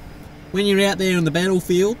 Alright. When you're out there on the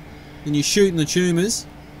battlefield and you're shooting the Choomahs,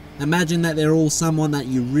 imagine that they're all someone that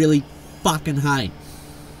you really fucking hate.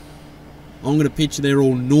 I'm gonna picture they're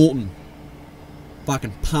all Norton.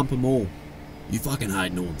 Fucking pump them all. You fucking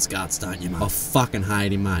hate Norton Scuts, don't you, mate? I fucking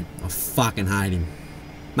hate him, mate. I fucking hate him.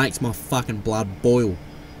 Makes my fucking blood boil.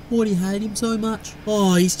 Why do you hate him so much?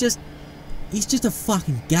 Oh, he's just a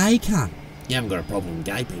fucking gay cunt. You haven't got a problem with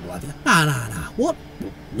gay people, have you? Nah. What?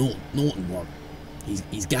 Norton, what?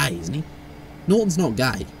 He's gay, isn't he? Norton's not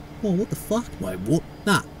gay. Oh, what the fuck? Wait, what?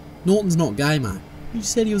 Nah, Norton's not gay, mate. You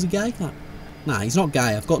just said he was a gay cunt. Nah, he's not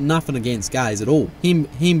gay. I've got nothing against gays at all. Him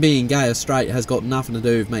being gay or straight has got nothing to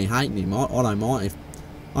do with me hating him. I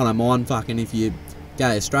don't mind fucking if you're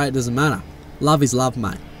gay or straight. It doesn't matter. Love is love,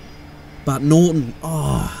 mate. But Norton,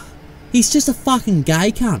 he's just a fucking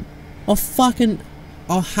gay cunt.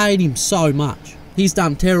 I hate him so much. He's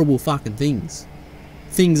done terrible fucking things.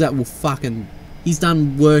 Things that will fucking... He's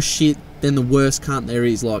done worse shit than the worst cunt there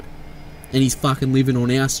is, like... And he's fucking living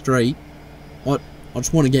on our street. I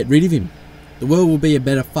just want to get rid of him. The world will be a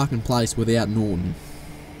better fucking place without Norton.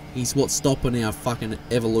 He's what's stopping our fucking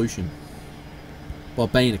evolution. By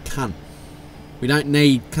being a cunt. We don't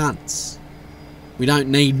need cunts. We don't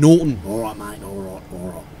need Norton. Alright, mate, alright.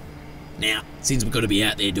 Now, since we've got to be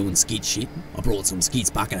out there doing skit shit, I brought some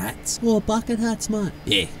skits bucket hats. Oh, bucket hats, mate.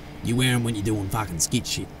 Yeah, you wear them when you're doing fucking skit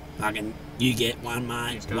shit. Fucking, you get one,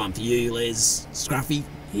 mate. One for you, Les. Scruffy,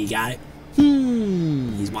 here you go.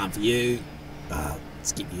 Here's one for you.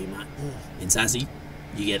 Skip you, mate. And Sassy,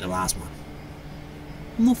 you get the last one.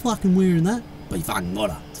 I'm not fucking wearing that. But you fucking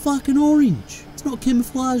got her. It's fucking orange. It's not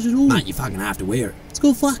camouflage at all. Mate, you fucking have to wear it. It's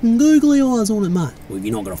got fucking googly eyes on it, mate. Well, if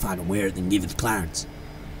you're not gonna fucking wear it, then give it to Clarence.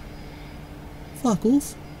 Fuck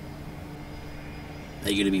off. Are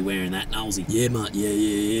you gonna be wearing that, Nosey? Yeah, mate,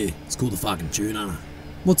 yeah. It's called the fucking Tune Hunter.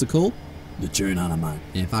 What's it called? The Tune Hunter, mate.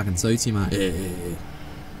 Yeah, fucking suits you, mate. Yeah.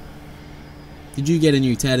 Did you get a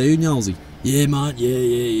new tattoo, Nosey? Yeah, mate,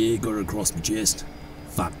 yeah. Got it across my chest.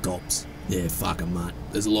 Fuck cops. Yeah, fuck 'em, mate.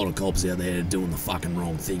 There's a lot of cops out there doing the fucking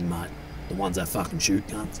wrong thing, mate. The ones that fucking shoot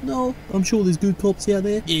cunts. No, I'm sure there's good cops out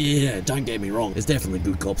there. Yeah, don't get me wrong. There's definitely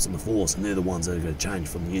good cops in the force, and they're the ones that are going to change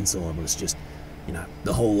from the inside, but it's just, you know,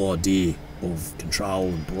 the whole idea of control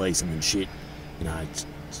and policing and shit, you know,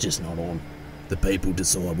 it's just not on. The people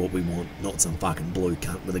decide what we want, not some fucking blue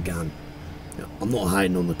cunt with a gun. You know, I'm not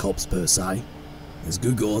hating on the cops per se. There's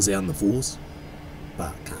good guys out in the force,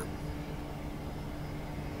 but I can't.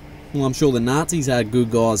 Well, I'm sure the Nazis had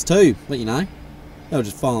good guys too, but you know, they were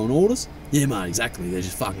just following orders. Yeah, mate, exactly. They're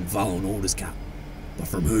just fucking following orders, cunt. But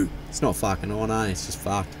from who? It's not fucking on, eh? It's just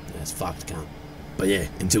fucked. Yeah, it's fucked, cunt. But yeah,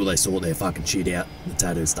 until they sort their fucking shit out, the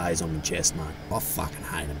tattoo stays on my chest, mate. I fucking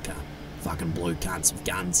hate them, cunt. Fucking blue cunts with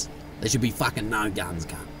guns. There should be fucking no guns,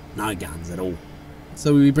 cunt. No guns at all.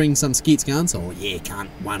 So we bring some skits guns? Oh yeah, cunt.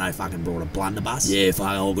 Wano fucking brought a blunderbuss. Yeah, fuck,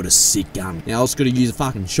 I got a sick gun. Yeah, I was gonna use a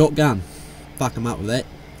fucking shotgun. Fuck them up with that.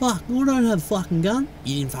 Fuck, I don't have a fucking gun.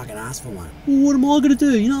 You didn't fucking ask for one. Well, what am I gonna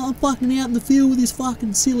do? You know, I'm fucking out in the field with this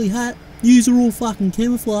fucking silly hat. Yous are all fucking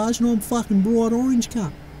camouflage and I'm fucking bright orange,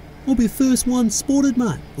 cunt. I'll be the first one spotted,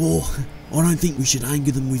 mate. Oh, I don't think we should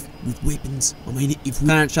anger them with weapons. I mean, if we...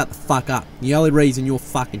 Don't shut the fuck up. The only reason you're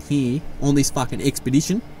fucking here on this fucking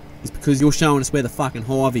expedition is because you're showing us where the fucking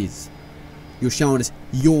hive is. You're showing us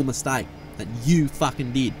your mistake that you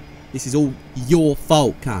fucking did. This is all your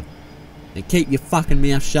fault, cunt. And keep your fucking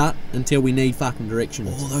mouth shut until we need fucking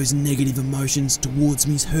directions. All those negative emotions towards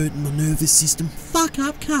me's hurting my nervous system. Fuck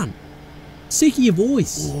up, cunt. Sick of your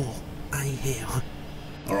voice. Oh, hey, how?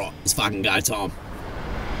 Alright, it's fucking go time.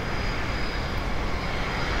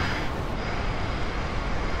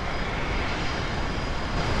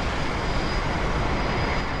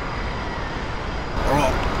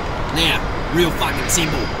 Alright, now, real fucking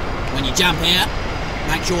simple. When you jump out,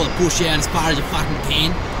 make sure to push out as far as you fucking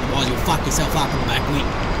can, otherwise you'll fuck yourself up on the back wing.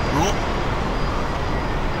 Alright?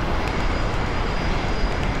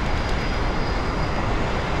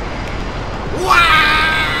 Right.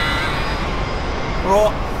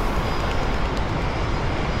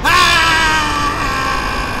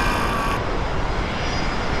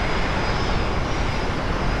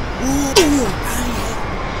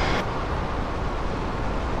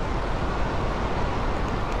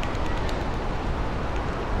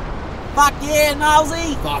 Fuck yeah,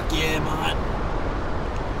 Nosey! Fuck yeah, mate.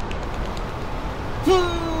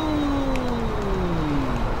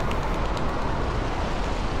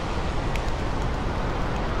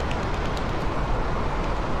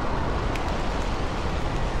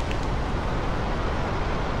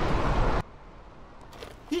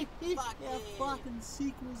 How fucking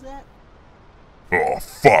sick was that? Oh,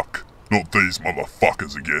 fuck. Not these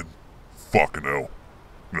motherfuckers again. Fucking hell.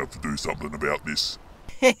 I'm gonna have to do something about this.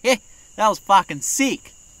 That was fucking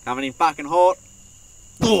sick. Coming in fucking hot.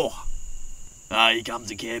 Oh! Here comes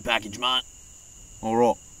the care package, mate.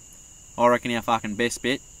 Alright. I reckon our fucking best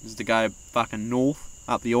bet is to go fucking north,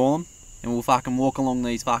 up the island, and we'll fucking walk along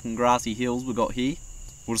these fucking grassy hills we got here.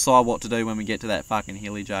 We'll decide what to do when we get to that fucking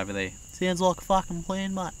hillage over there. Sounds like a fucking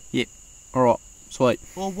plan, mate. Yep. Alright, sweet.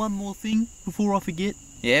 Oh, one more thing before I forget.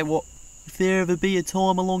 Yeah, what? If there ever be a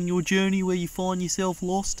time along your journey where you find yourself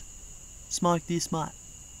lost, smoke this, mate,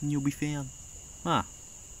 and you'll be found. Ah,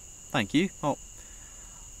 thank you.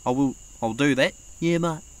 I'll do that. Yeah,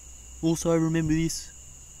 mate. Also remember this.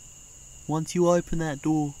 Once you open that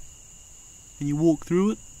door and you walk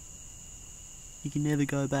through it, you can never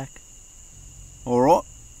go back. Alright.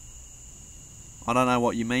 I don't know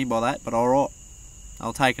what you mean by that, but alright.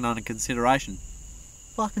 I'll take it under consideration.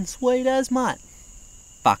 Fucking sweet as, mate.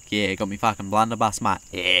 Fuck yeah, got me fucking blunderbuss, mate.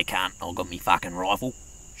 Yeah, cunt, I got me fucking rifle.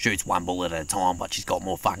 Shoots one bullet at a time, but she's got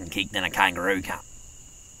more fucking kick than a kangaroo, cunt.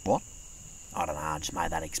 What? I don't know, I just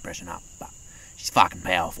made that expression up, but she's fucking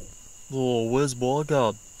powerful. Oh, where's my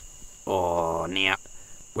gun? Oh, now,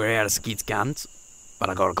 we're out of skits guns, but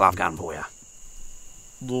I got a glove gun for you.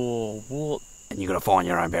 Oh, what? And you gotta find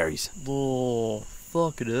your own berries. Oh,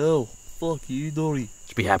 fucking hell. Fuck you, Donny.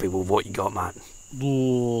 Just be happy with what you got, mate.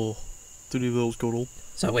 Oh, don't even know what's going on.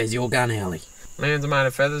 So where's your gun, Howley? Man's are made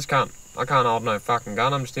of feathers, cunt. I can't hold no fucking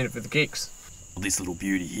gun, I'm just in it for the kicks. Well, this little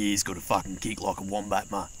beauty here's got a fucking kick like a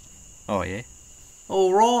wombat, mate. Oh, yeah?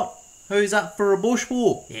 Alright, who's up for a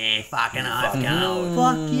bushwalk? Yeah, fucking oath, go.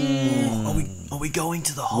 Fuck yeah. Are we going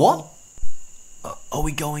to the hole? What? Are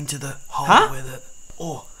we going to the hole Huh? where the...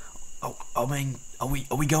 I mean, are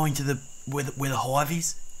we going to the... where the hive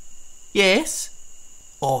is? Yes.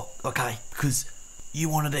 Oh, okay, because you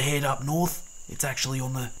wanted to head up north. It's actually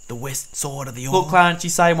on the west side of the island. Look, Clarence, you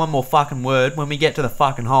say one more fucking word. When we get to the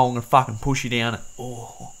fucking hole, I'm gonna fucking push you down it.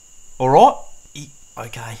 Oh. Alright?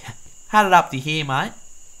 Okay. Had it up to here, mate.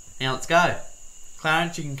 Now let's go.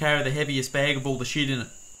 Clarence, you can carry the heaviest bag of all the shit in it.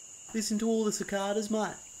 Listen to all the cicadas,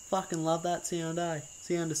 mate. Fucking love that sound, eh?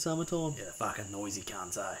 Sound of summertime. Yeah, fucking noisy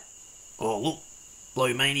cunts, eh? Oh, look.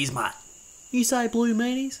 Blue meanies, mate. You say blue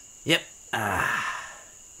meanies? Yep.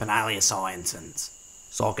 Paleoscience and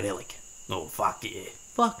psychedelic. Oh, fuck yeah.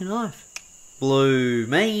 Fucking oath. Blue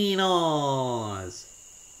mean eyes.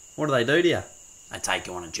 What do they do to you? They take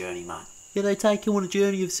you on a journey, mate. Yeah, they take you on a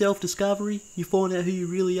journey of self-discovery. You find out who you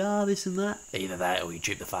really are, this and that. Either that or you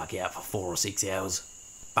trip the fuck out for 4 or 6 hours.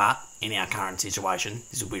 But, in our current situation,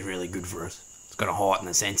 this will be really good for us. It's got to heighten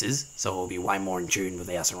the senses, so we'll be way more in tune with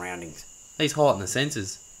our surroundings. These heighten the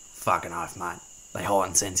senses. Fucking oath, mate. They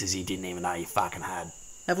heighten senses you didn't even know you fucking had.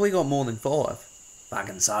 Have we got more than 5?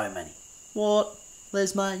 Fucking so many. What?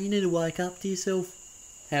 Les, mate, you need to wake up to yourself.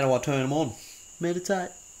 How do I turn them on?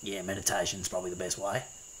 Meditate. Yeah, meditation's probably the best way.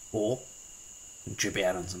 Or, you trip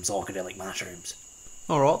out on some psychedelic mushrooms.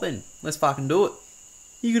 Alright then, let's fucking do it.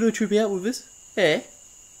 You gonna trip out with us? Eh?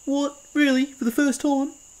 What? Really? For the first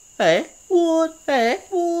time? Eh? What? Eh?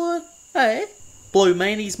 What? Eh? Blue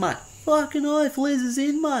meanies, mate. Fucking oath, Les is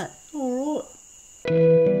in, mate. Alright.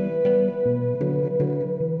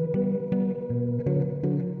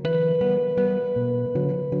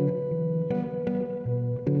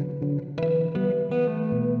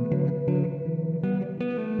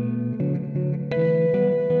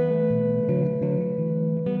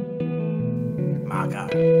 Marco.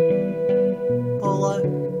 Polo.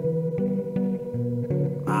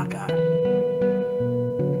 Marco.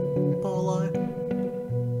 Polo.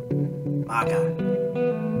 Marco.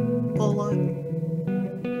 Polo.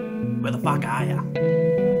 Where the fuck are ya?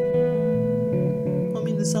 I'm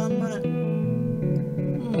in the sun, mate.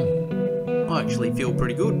 I actually feel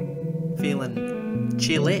pretty good. Feeling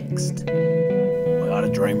chillaxed. I had a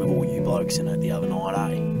dream of all you blokes in it the other night,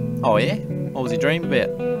 eh? Oh yeah? What was your dream about?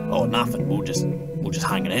 Oh, nothing. We're just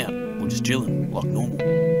hanging out. We're just chilling, like normal.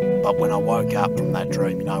 But when I woke up from that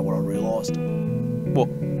dream, you know what I realised? What?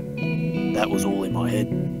 That was all in my head.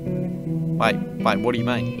 Wait, what do you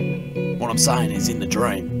mean? What I'm saying is, in the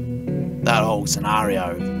dream, that whole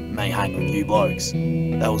scenario of me hanging with you blokes,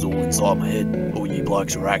 that was all inside my head. All you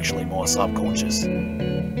blokes were actually my subconscious.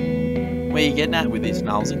 Where you getting at with this,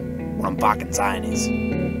 Nolsy? What I'm fucking saying is,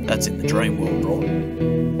 that's in the dream world, right?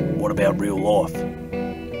 What about real life?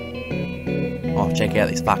 Oh, check out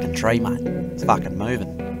this fucking tree, mate. It's fucking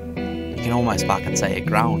moving. You can almost fucking see it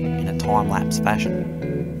growing in a time-lapse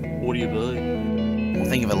fashion. What do you mean? Well,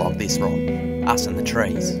 think of it like this, right? Us and the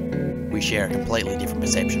trees, we share a completely different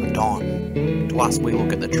perception of time. To us, we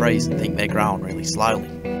look at the trees and think they're growing really slowly.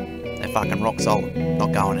 They're fucking rock solid,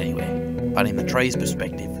 not going anywhere. But in the tree's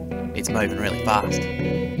perspective, it's moving really fast.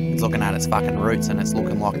 It's looking at its fucking roots and it's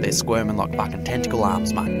looking like they're squirming like fucking tentacle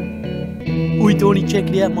arms, mate. Oi, Donny, check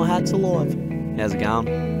it out, my hat's alive. How's it going?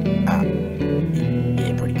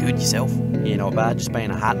 Yeah, pretty good. Yourself? Yeah, not bad, just being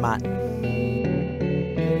a hat, mate.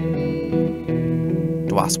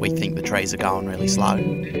 To us, we think the trees are going really slow.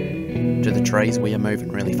 To the trees, we are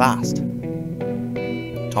moving really fast.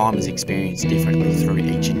 Time is experienced differently through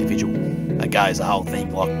each individual. That goes the whole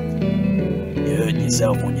thing, like, you're hurting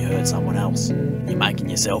yourself when you hurt someone else. You're making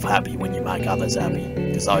yourself happy when you make others happy,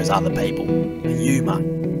 because those other people are you,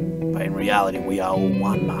 mate. But in reality, we are all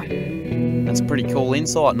one, mate. That's a pretty cool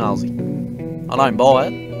insight, Nolsy. I don't buy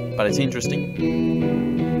it, but it's interesting.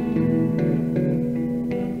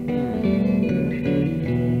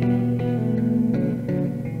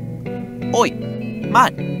 Oi,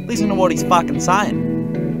 mate, listen to what he's fucking saying.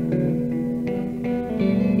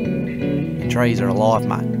 trees are alive,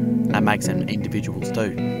 mate. That makes them individuals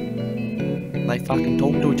too. They fucking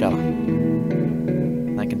talk to each other.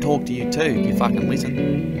 They can talk to you too if you fucking listen.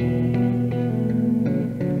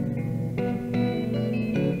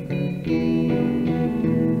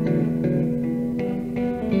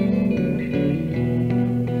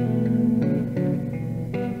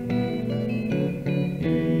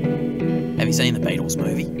 Have you seen the Beatles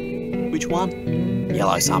movie? Which one?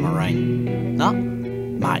 Yellow Submarine. No?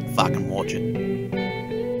 Mate, fucking watch it.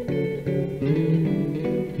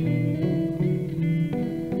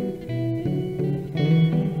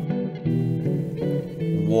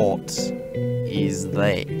 What is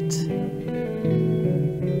that?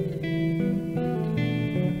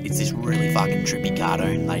 It's this really fucking trippy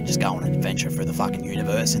cartoon. They just go on an adventure through the fucking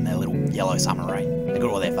universe in their little yellow submarine. They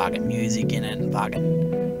got all their fucking music in it and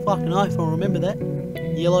Fucking oath, I remember that.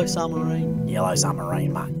 Yellow submarine. Yellow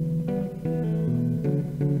Submarine, mate.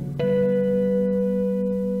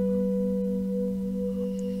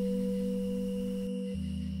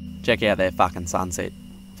 Check out their fucking sunset.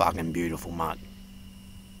 Fucking beautiful, mate.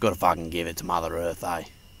 Gotta fucking give it to Mother Earth, eh?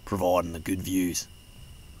 Providing the good views.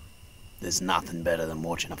 There's nothing better than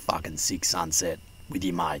watching a fucking sick sunset with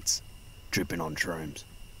your mates, tripping on shrooms.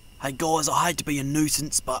 Hey guys, I hate to be a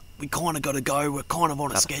nuisance, but we kinda gotta go. We're kind of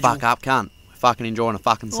on a schedule. Fuck up, cunt. We're fucking enjoying a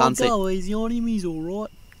fucking sunset. Oh, go easy on him, he's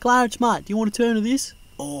alright. Clarence, mate, do you want to turn to this?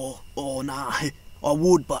 Oh, nah. I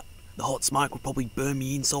would, but the hot smoke would probably burn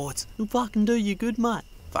me insides. It'll fucking do you good, mate.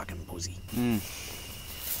 Fucking pussy.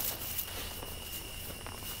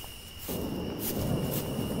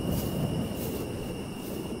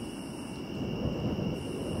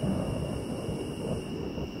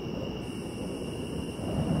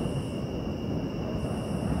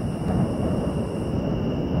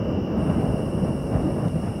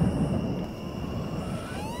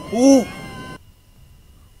 Oh!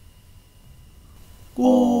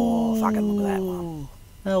 Oh, fucking look at that one.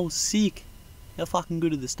 That was sick. How fucking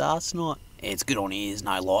good are the stars tonight? Yeah, it's good on ears,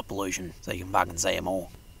 no light pollution, so you can fucking see them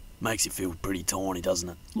all. Makes you feel pretty tiny, doesn't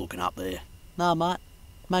it, looking up there? Nah, mate.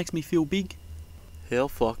 Makes me feel big. How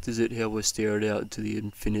fucked is it how we're staring out into the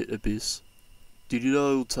infinite abyss? Did you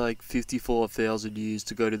know it'll take 55,000 years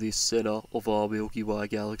to go to this centre of our Milky Way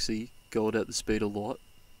galaxy, going at the speed of light?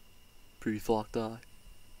 Pretty fucked, eh?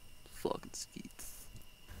 Fucking skits.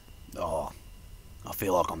 Oh, I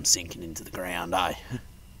feel like I'm sinking into the ground, eh?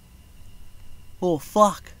 Oh,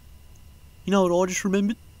 fuck. You know what I just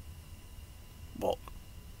remembered? What?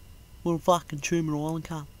 We're on fucking Choomah Island,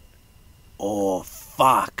 cunt. Oh,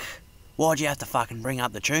 fuck. Why'd you have to fucking bring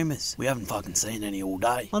up the Choomahs? We haven't fucking seen any all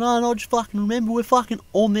day. I know, and I just fucking remember we're fucking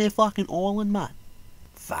on their fucking island, mate.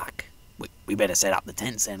 Fuck. We better set up the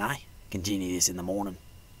tents then, eh? Continue this in the morning.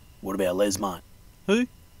 What about Les, mate? Who?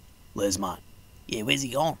 Les, mate. Yeah, where's he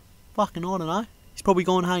gone? Fucking, I don't know. He's probably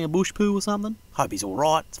gone hang a bush poo or something. Hope he's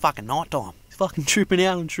alright. It's fucking night time. He's fucking tripping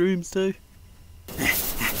out on shrooms too.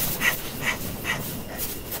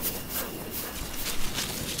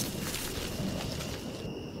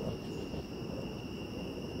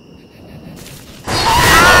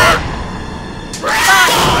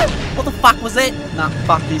 What the fuck was that? Nah,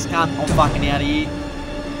 fuck this cunt. I'm fucking out of here.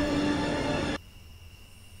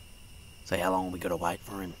 So how long we gotta wait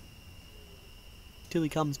for him? Till he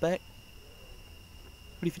comes back.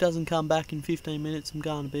 But if he doesn't come back in 15 minutes, I'm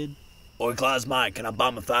going to bed. Oi, class, mate, can I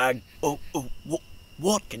bum a fag? Oh,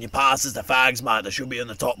 what? Can you pass us the fags, mate? They should be in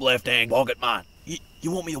the top left-hand pocket, mate.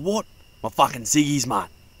 You want me to what? My fucking ciggies, mate.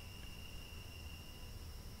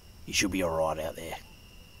 You should be alright out there.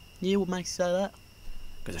 Yeah, what makes you say that?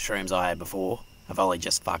 Because the shrooms I had before have only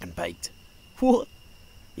just fucking peaked. What?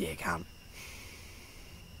 Yeah, cunt.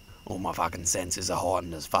 All my fucking senses are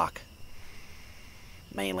heightened as fuck.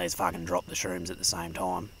 Me and Les fucking dropped the shrooms at the same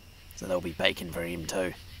time, so they'll be peaking for him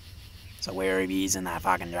too. So wherever he is in that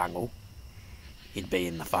fucking jungle, he'd be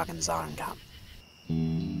in the fucking zone, cunt.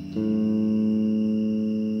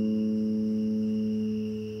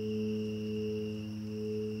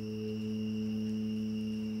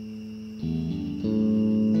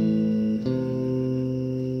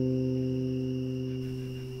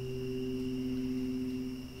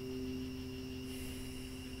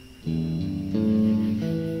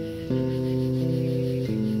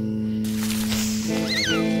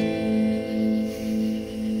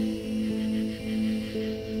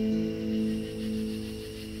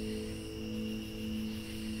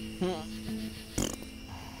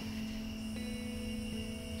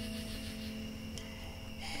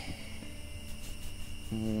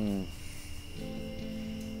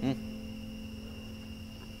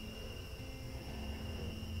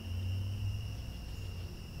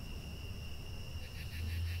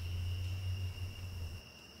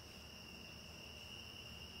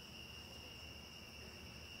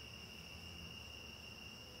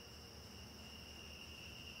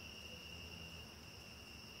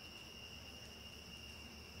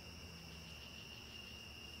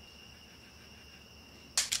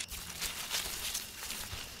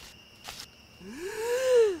 Come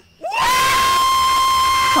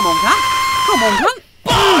on, cunt. Come on, cunt.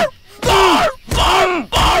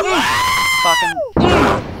 Fucking.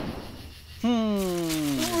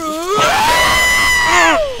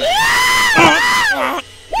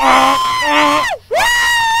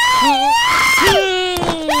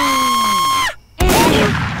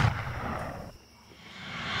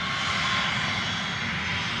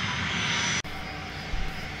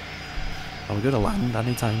 Are we going to land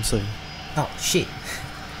anytime soon? Oh, shit.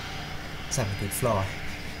 It's having a good fly.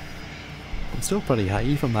 I'm still pretty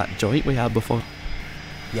high from that joint we had before.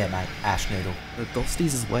 Yeah, mate, ash noodle. The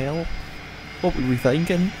Dusties as well. What were we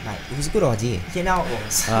thinking? Mate, it was a good idea. You know it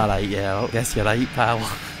was. Alright, yeah, I guess you're right, pal.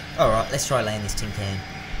 Alright, let's try land this tin can.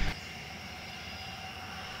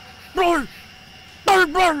 Bro! Bro,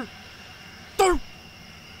 bro! Bro!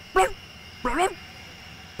 Bro! Bro!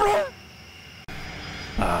 Bro!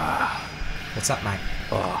 What's up, mate?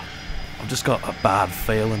 Oh, I've just got a bad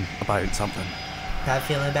feeling about something. Bad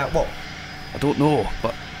feeling about what? I don't know,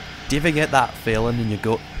 but do you ever get that feeling in your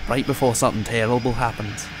gut right before something terrible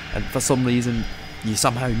happens, and for some reason you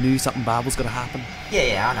somehow knew something bad was going to happen?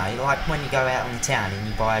 Yeah, I know. Like when you go out in the town and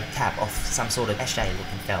you buy a cap off some sort of ashtray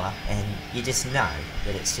looking fella, and you just know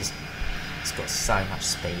that it's got so much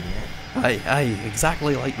speed in it. Hey,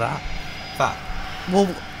 exactly like that. Fuck.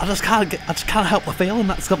 Well, I just can't help the feeling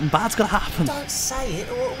that something bad's going to happen. Don't say it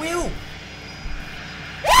or it will.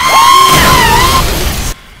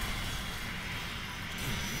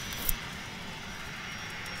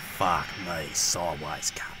 Fuck me,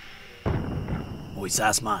 sideways cunt. Oi,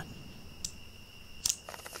 Sass, mate.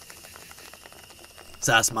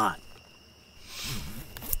 Sass, mate.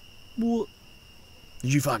 What?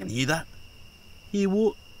 Did you fucking hear that? Yeah,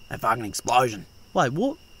 what? A fucking explosion. Wait,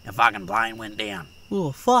 what? A fucking plane went down.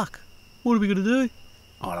 Oh, fuck. What are we gonna do?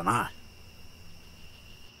 I don't know.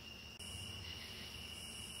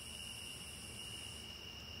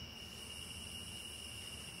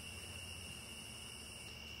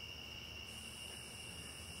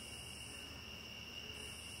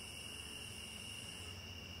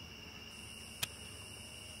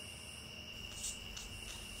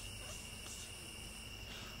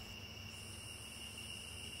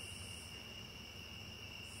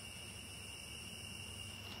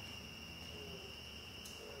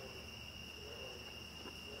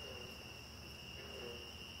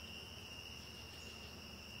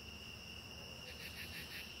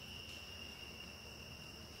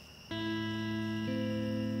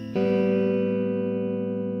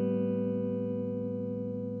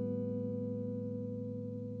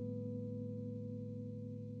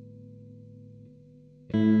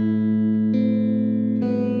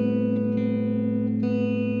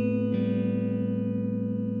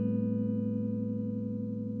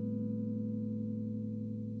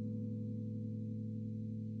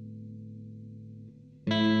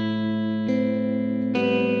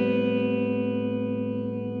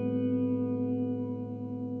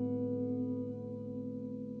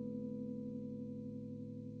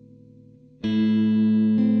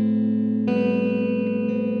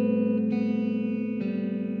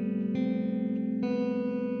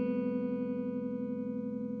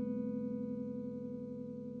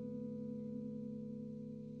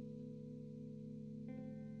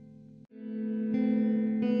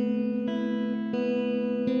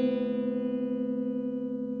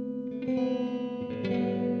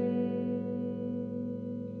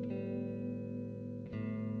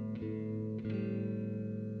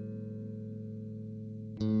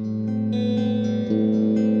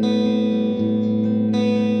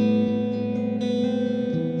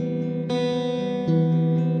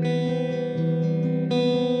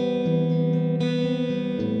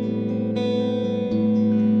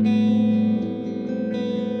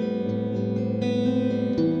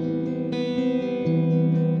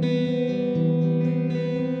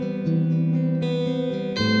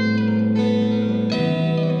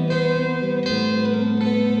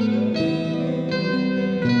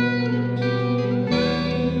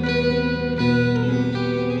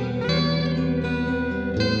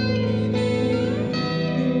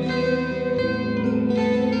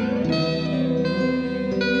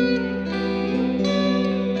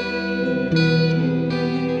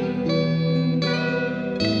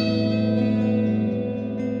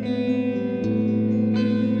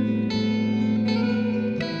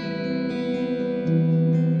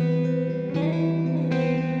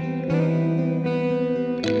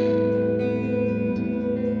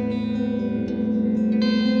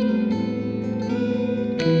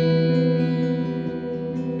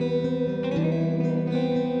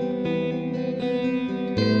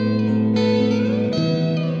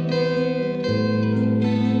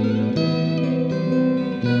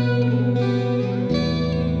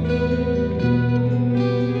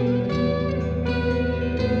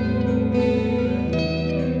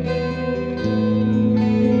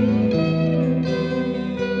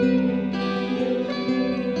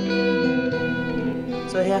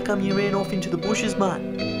 how come you ran off into the bushes,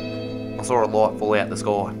 mate? I saw a light fall out the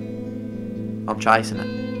sky. I'm chasing it.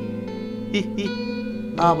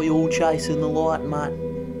 Aren't we all chasing the light, mate?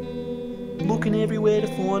 Looking everywhere to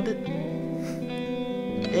find it.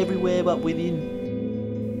 Everywhere but within.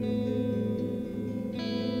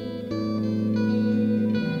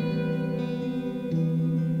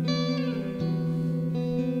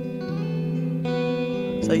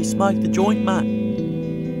 So you smoked the joint, mate?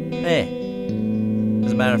 Yeah.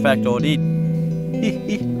 As a matter of fact, I did.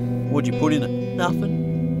 What'd you put in it?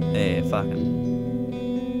 Nothing. Yeah, fucking.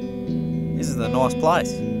 This is a nice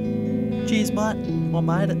place. Cheers, mate. I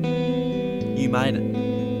made it. You made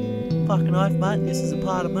it. Fucking oath, mate. This is a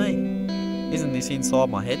part of me. Isn't this inside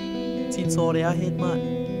my head? It's inside our head, mate.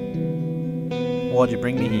 Why'd you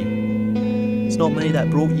bring me here? It's not me that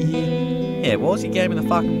brought you here. Yeah, why was you gave me the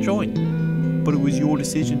fucking joint? But it was your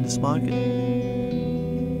decision to smoke it.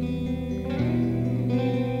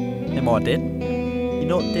 Am I dead? You're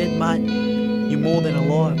not dead, mate. You're more than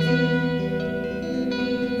alive.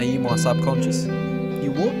 Are you my subconscious?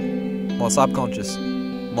 You what? My subconscious.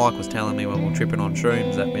 Mike was telling me when we were tripping on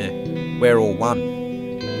shrooms that we're all one.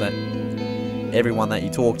 That everyone that you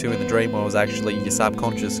talk to in the dream world is actually your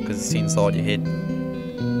subconscious because it's inside your head.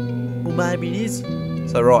 Well, maybe it is.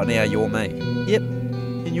 So right now you're me. Yep,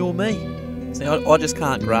 and you're me. See, I just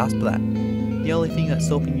can't grasp that. The only thing that's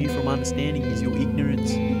stopping you from understanding is your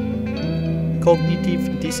ignorance.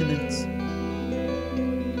 Cognitive dissonance.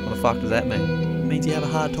 What the fuck does that mean? It means you have a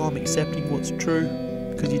hard time accepting what's true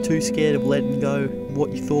because you're too scared of letting go of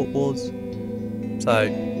what you thought was. So,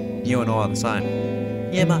 you and I are the same?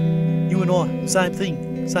 Yeah, mate. You and I, same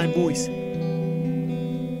thing, same voice.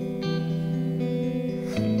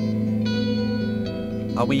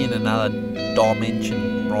 Are we in another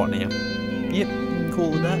dimension right now? Yep, you can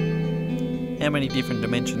call it that. How many different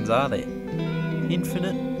dimensions are there?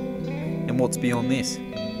 Infinite. And what's beyond this?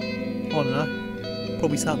 I don't know.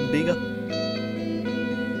 Probably something bigger.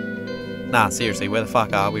 Nah, seriously, where the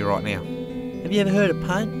fuck are we right now? Have you ever heard of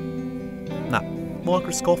paint? Nah.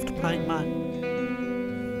 Microscopic paint, mate.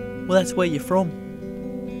 Well, that's where you're from.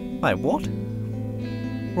 Wait, what?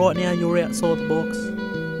 Right now you're outside the box,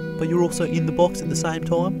 but you're also in the box at the same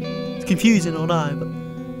time. It's confusing, I know, but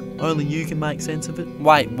only you can make sense of it.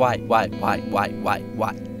 Wait. What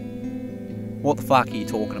the fuck are you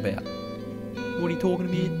talking about? What are you talking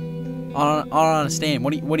about? I don't understand.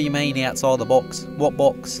 What do you mean outside the box? What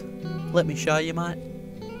box? Let me show you, mate.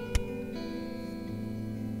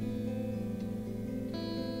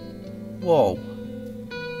 Whoa.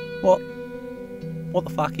 What the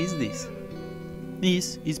fuck is this?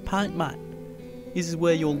 This is paint, mate. This is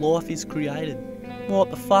where your life is created. What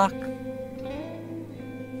the fuck?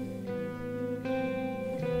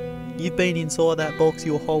 You've been inside that box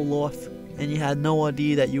your whole life, and you had no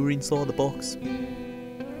idea that you were inside the box.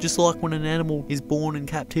 Just like when an animal is born in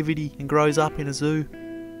captivity and grows up in a zoo.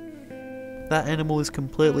 That animal is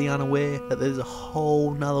completely unaware that there's a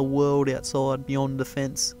whole nother world outside beyond the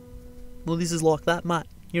fence. Well, this is like that, mate.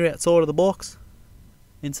 You're outside of the box,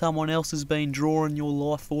 and someone else has been drawing your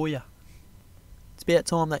life for you. It's about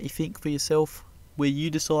time that you think for yourself, where you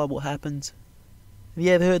decide what happens. Have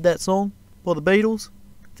you ever heard that song by the Beatles?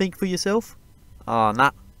 Think for yourself? Oh,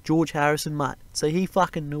 nah. George Harrison, mate. So he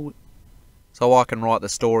fucking knew it. So I can write the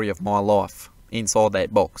story of my life inside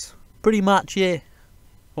that box? Pretty much, yeah.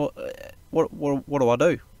 What do I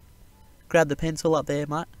do? Grab the pencil up there,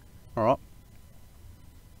 mate. Alright.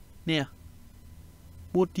 Now,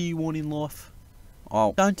 what do you want in life?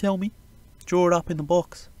 Oh. Don't tell me. Draw it up in the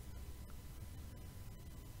box.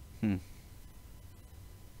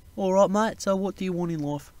 Alright, mate, so what do you want in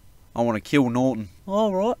life? I want to kill Norton.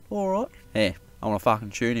 Alright. Yeah, I want to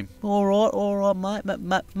fucking shoot him. Alright,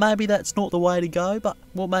 mate. Maybe that's not the way to go, but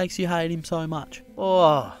what makes you hate him so much?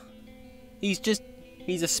 Oh, he's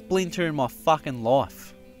a splinter in my fucking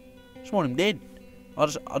life. I just want him dead. I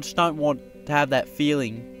just don't want to have that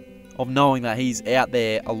feeling of knowing that he's out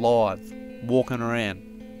there alive, walking around.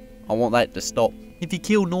 I want that to stop. If you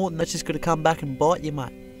kill Norton, that's just going to come back and bite you,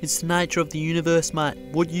 mate. It's the nature of the universe, mate.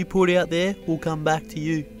 What you put out there will come back to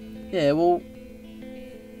you. Yeah, well...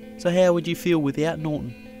 So how would you feel without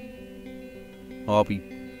Norton? I'll be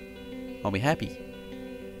happy.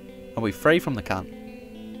 I'll be free from the cunt.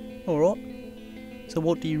 Alright. So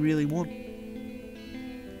what do you really want?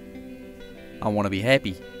 I want to be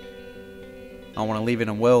happy. I want to live in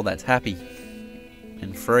a world that's happy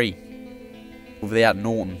and free without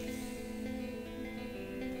Norton.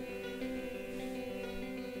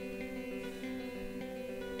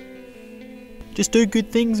 Just do good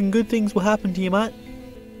things and good things will happen to you, mate.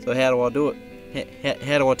 So how do I do it?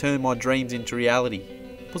 How do I turn my dreams into reality?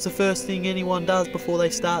 What's the first thing anyone does before they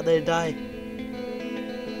start their day?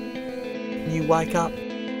 You wake up.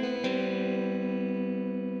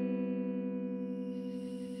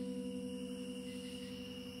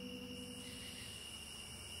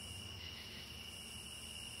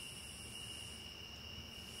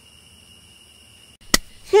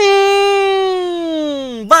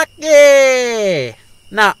 Fuck yeah!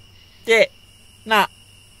 Nah, yeah, nah,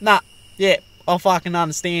 yeah. I fucking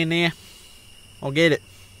understand now. I'll get it.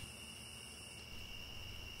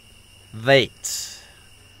 That.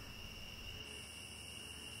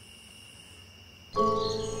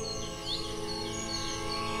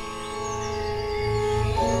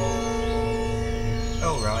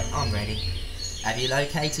 Alright, I'm ready. Have you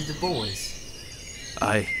located the boys?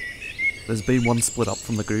 Aye. There's been one split up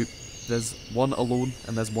from the group. There's one alone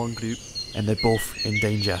and there's one group, and they're both in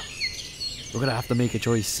danger. We're gonna have to make a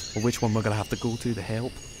choice of which one we're gonna have to go to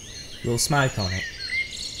help. We'll smoke on it.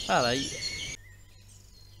 Alright.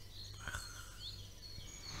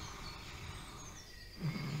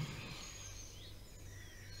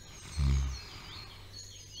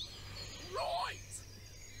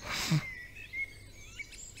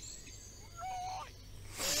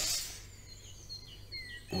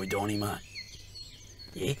 Oi, Donnie, mate.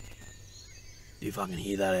 Yeah? Do you fucking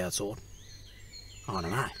hear that outside? I don't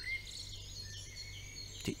know.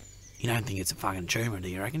 You don't think it's a fucking Choomah, do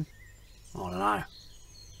you reckon? I don't know. I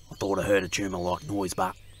thought I heard a Choomah-like noise,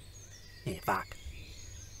 but... yeah, fuck.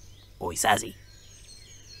 Oi, Sassy.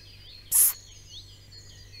 Psst.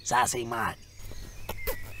 Sassy, mate.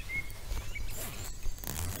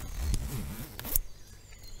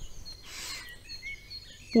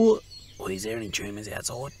 What? Oi, is there any Choomahs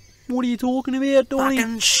outside? What are you talking about, Donnie?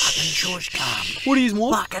 Fucking shush, cunt. What is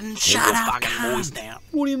what? Fucking shut up, fucking boys now.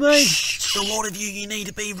 What do you mean? Shh, a lot of you need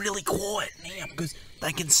to be really quiet now because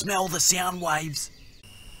they can smell the sound waves.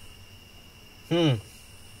 Norton!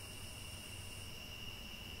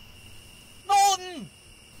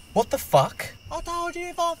 What the fuck? I told you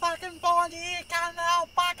if I fucking find you here, cunt, I'll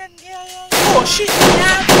fucking kill you. Oh shit!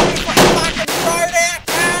 Fucking throat out,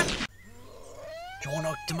 cunt! Try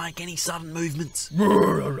not to make any sudden movements.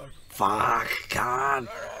 Fuck, cunt.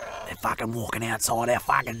 They're fucking walking outside our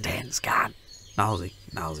fucking tents, cunt. Nosy,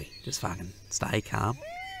 just fucking stay calm.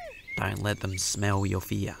 Don't let them smell your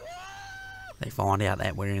fear. They find out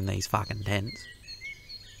that we're in these fucking tents.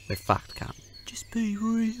 We're fucked, cunt. Just be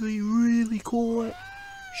really, really quiet.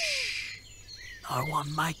 Shh. No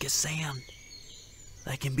one make a sound.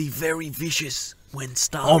 They can be very vicious when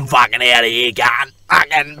stung. I'm fucking out of here, cunt.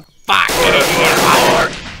 Fucking fuck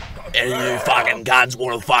it. Any of you fucking guns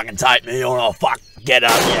want to fucking take me on, I'll fuck get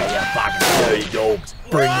up here, you fucking dirty dogs.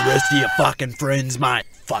 Bring the rest of your fucking friends, mate.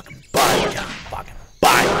 Fucking bang, cunt. Fucking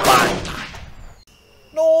bang, mate.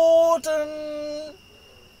 Norton!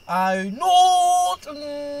 Oh,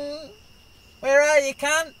 Norton! Where are you,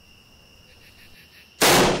 cunt?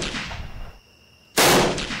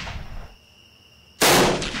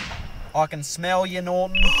 I can smell you,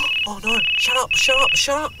 Norton. Oh no, shut up.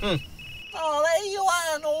 Oh, there you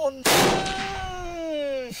are, Norton.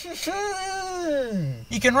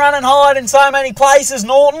 You can run and hide in so many places,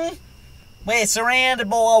 Norton. We're surrounded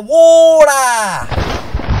by water.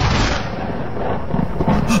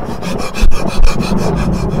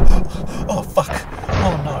 Oh, fuck.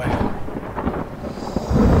 Oh,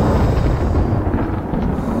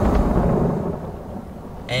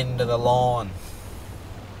 no. End of the line.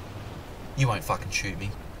 You won't fucking shoot me.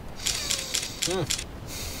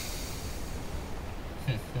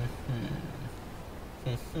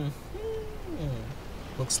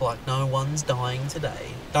 Looks like no one's dying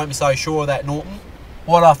today. Don't be so sure of that, Norton.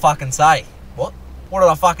 What did I fucking say? What? What did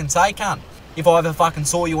I fucking say, cunt? If I ever fucking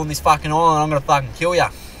saw you on this fucking island, I'm gonna fucking kill you.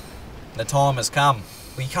 The time has come.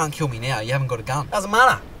 Well, you can't kill me now. You haven't got a gun. Doesn't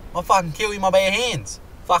matter. I'll fucking kill you with my bare hands.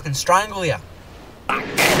 Fucking strangle you.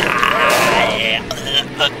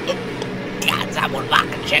 Someone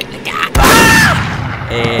fucking shoot the gun.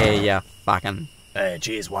 Yeah, yeah, fucking.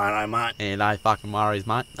 Cheers, Wano, mate. Yeah, no fucking worries,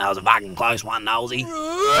 mate. That was a fucking close one, Nosy.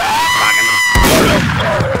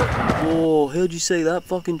 Oh, how'd you see that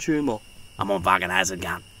fucking Choomah? I'm on fucking acid,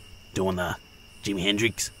 gun. Doing the Jimi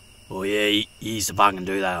Hendrix. Oh yeah, he used to fucking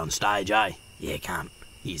do that on stage, eh? Yeah, cunt.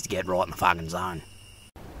 He used to get right in the fucking zone.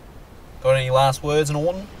 Got any last words,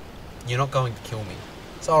 Norton? You're not going to kill me.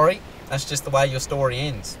 Sorry, that's just the way your story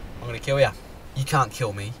ends. I'm gonna kill you. You can't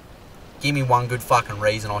kill me. Give me one good fucking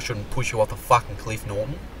reason I shouldn't push you off the fucking cliff,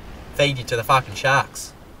 Norton. Feed you to the fucking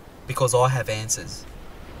sharks. Because I have answers.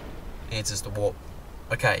 Answers to what?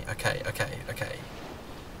 Okay.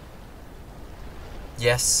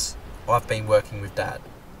 Yes, I've been working with Dad.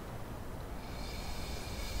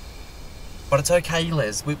 But it's okay,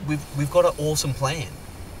 Les. We've got an awesome plan.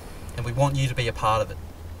 And we want you to be a part of it.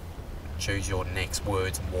 Choose your next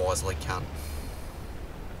words wisely, cunt.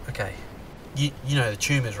 Okay. You know the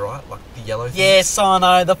tumours, right? Like the yellow things? Yes, I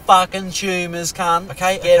know. The fucking tumours, cunt.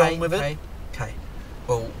 Okay, get on with it. Okay.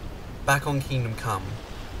 Well, back on Kingdom Come,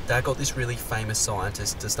 Dad got this really famous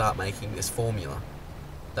scientist to start making this formula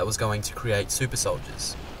that was going to create super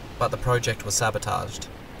soldiers. But the project was sabotaged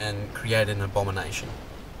and created an abomination.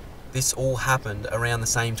 This all happened around the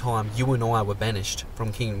same time you and I were banished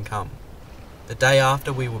from Kingdom Come. The day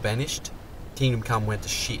after we were banished, Kingdom Come went to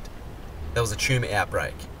shit. There was a tumour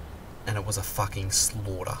outbreak, and it was a fucking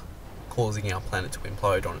slaughter, causing our planet to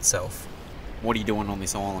implode on itself. What are you doing on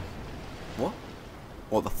this island? What?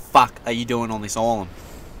 What the fuck are you doing on this island?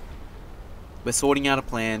 We're sorting out a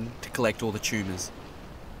plan to collect all the tumours.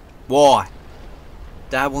 Why?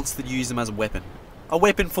 Dad wants to use them as a weapon. A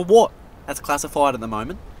weapon for what? That's classified at the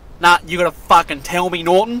moment. Nah, you gotta fucking tell me,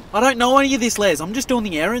 Norton. I don't know any of this, Les. I'm just doing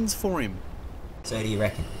the errands for him. So do you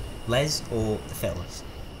reckon? Les or the fellas?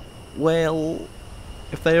 Well,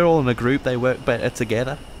 if they're all in a group, they work better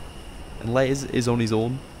together. And Les is on his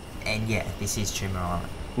own. And yeah, this is Choomah Island.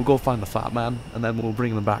 We'll go find the fat man, and then we'll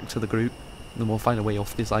bring them back to the group. And then we'll find a way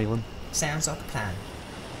off this island. Sounds like a plan.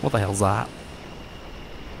 What the hell's that?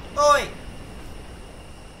 Oi!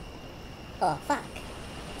 Oh, fuck.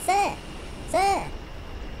 Sir! Sir!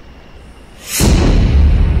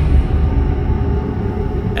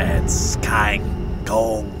 It's King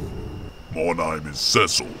Kong. My name is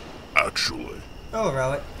Cecil, actually.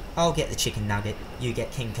 Alright, I'll get the chicken nugget, you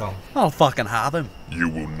get King Kong. I'll fucking have him. You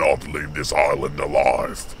will not leave this island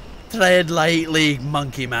alive. Tread lightly,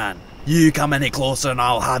 monkey man. You come any closer and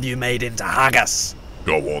I'll have you made into haggis.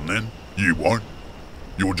 Go on then. You won't.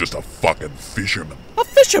 You're just a fucking fisherman. A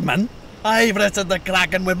fisherman? I've wrestled the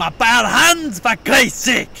Kraken with my bare hands, for Christ's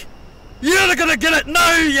sake! You're gonna get it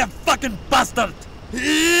now, you fucking bastard!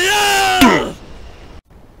 Yeah!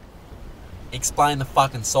 Explain the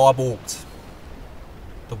fucking cyborgs.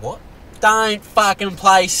 The what? Don't fucking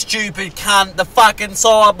play stupid, cunt. The fucking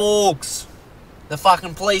cyborgs. The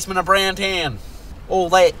fucking policeman of Browntown. All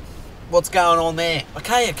that. What's going on there?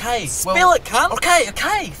 Okay. Spill it, cunt.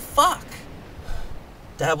 Okay. Fuck.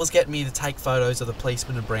 Dad was getting me to take photos of the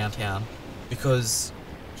policeman in Browntown because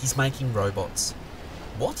he's making robots.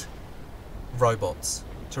 What? Robots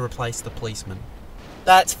to replace the policeman.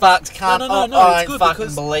 That's fucked, cunt. No, I it's good fucking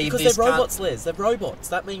because believe this, they're cunt. robots, Les. They're robots.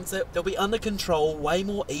 That means that they'll be under control way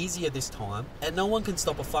more easier this time, and no one can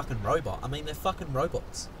stop a fucking robot. I mean, they're fucking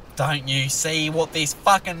robots. Don't you see what this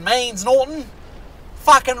fucking means, Norton?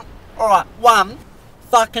 Fucking... Alright, 1,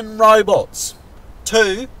 fucking robots.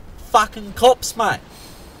 2, fucking cops, mate.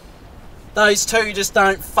 Those two just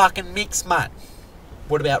don't fucking mix, mate.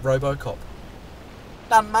 What about RoboCop?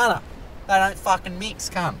 Doesn't matter. They don't fucking mix,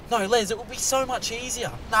 cunt. No, Les, it would be so much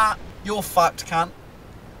easier. Nah, you're fucked, cunt.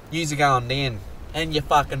 You're going down. And your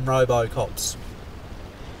fucking RoboCops.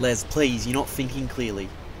 Les, please, you're not thinking clearly.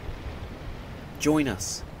 Join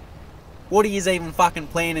us. What are you even fucking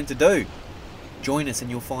planning to do? Join us and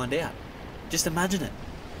you'll find out. Just imagine it.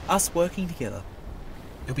 Us working together.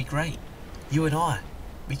 It'll be great. You and I.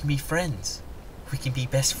 We can be friends. We can be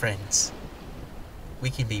best friends. We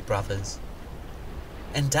can be brothers.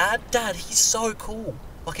 And Dad, he's so cool.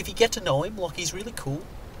 Like, if you get to know him, like, he's really cool.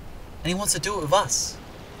 And he wants to do it with us.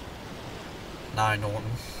 No,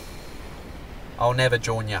 Norton. I'll never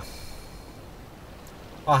join you.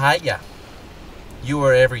 I hate you. You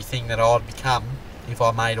were everything that I'd become if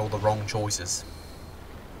I made all the wrong choices.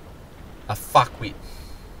 A fuckwit.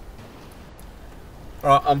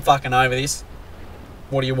 Alright, I'm fucking over this.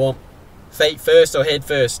 What do you want? Feet first or head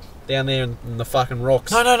first? Down there in the fucking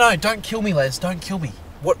rocks. No, don't kill me, Les. Don't kill me.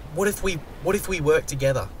 What if we work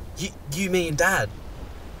together? You, me and Dad.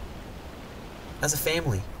 As a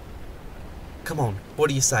family. Come on, what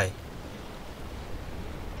do you say?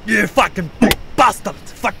 You fucking bastard!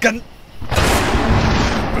 Fucking...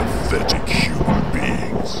 Pathetic human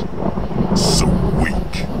beings. So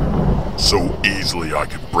weak. So easily I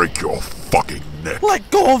can break your fucking neck.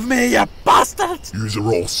 Let go of me, you bastard! Yous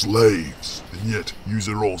are all slaves, and yet yous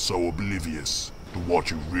are also oblivious to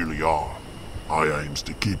what you really are. I aims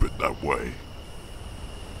to keep it that way.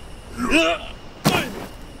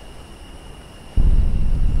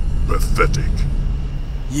 Pathetic.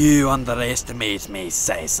 You underestimate me,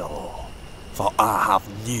 Cecil. For I have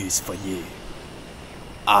news for you.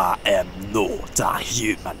 I am not a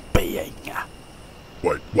human being.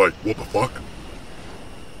 Wait, what the fuck?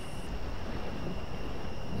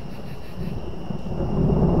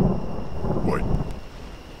 Wait.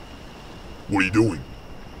 What are you doing?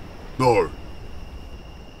 No.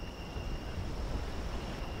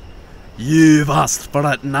 You've asked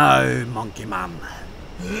for it now, monkey man.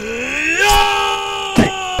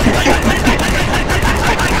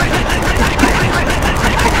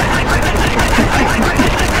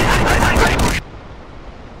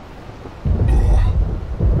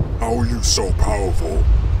 How are you so powerful?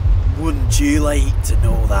 Wouldn't you like to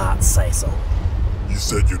know that, Cecil? You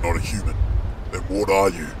said you're not a human. Then what are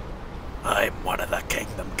you? I'm one of the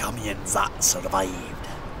Kingdom Commons that survived.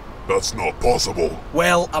 That's not possible.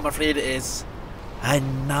 Well, I'm afraid it is.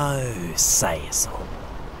 And now, Cecil,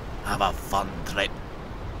 have a fun trip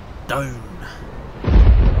down.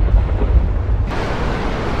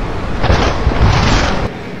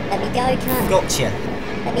 Let me go, cunt. Gotcha.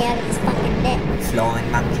 Let me out of this fucking net.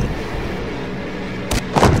 Flying monkey.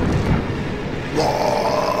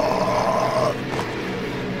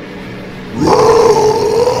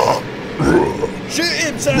 Shoot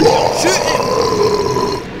him, Sergio! Shoot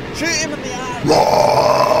him! Shoot him in the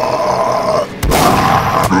eye!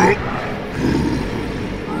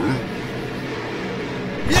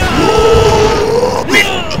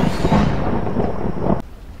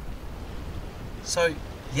 So,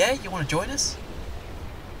 yeah, you want to join us?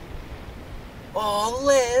 Oh,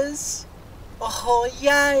 Les! Oh,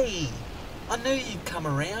 yay! I knew you'd come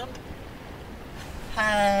around.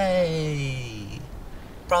 Hey!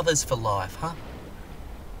 Brothers for life, huh?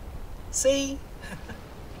 See?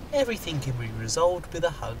 Everything can be resolved with a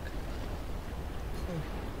hug.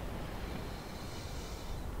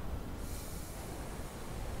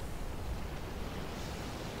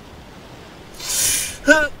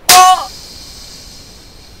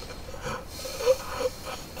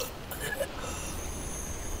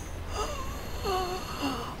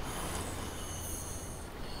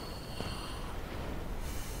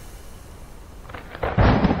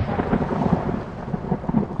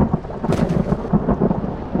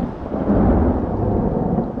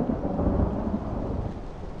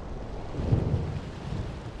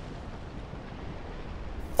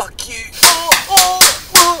 Fuck you!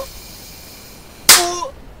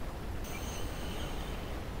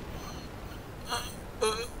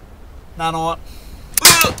 No, no.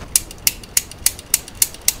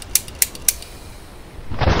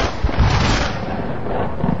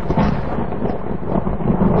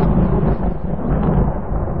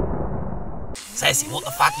 Sassy, what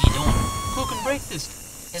the fuck are you doing? Cooking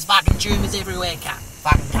breakfast. There's fucking tumours everywhere, cunt.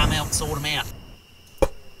 Fucking come out and sort them out.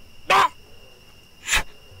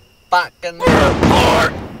 Fucking.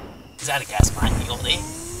 Is that a gas, mate, you got there?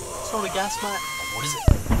 It's not a gas, mate. What is it?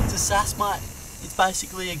 It's a sass, mate. It's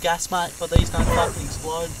basically a gas, mate, but these don't fucking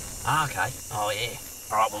explode. Ah, okay. Oh, yeah.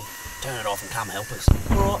 Alright, well, turn it off and come help us.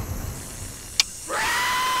 Alright.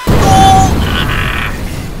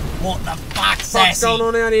 What the fuck, What's Sassy? going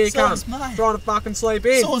on out here, Sounds, cunt? mate. Trying to fucking sleep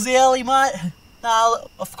in. So was the alley, mate. Nah,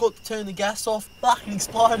 I forgot to turn the gas off. Fucking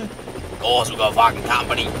exploded. Guys, we've got fucking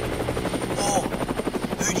company. Oh,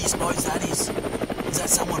 who do you suppose that is? Is that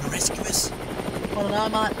someone to rescue us? I don't know,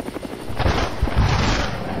 mate.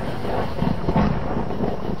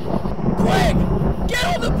 Quick! Get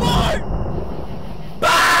on the boat!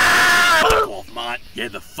 Fuck off, mate.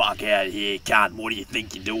 Get the fuck out of here, cunt. What do you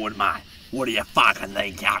think you're doing, mate? What do you fucking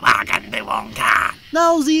think you're fucking doing, cunt?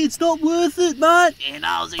 Nosy, it's not worth it, mate. Yeah,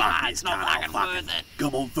 nosy, mate. It's not fucking worth it.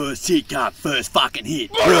 Come on, first hit, cunt. First fucking hit.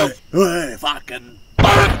 Hey, fucking.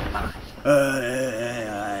 Come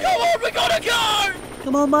on, we gotta go!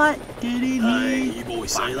 Come on, mate. Get in Hey, here. you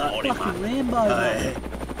boys see that? Fucking Rambo, mate.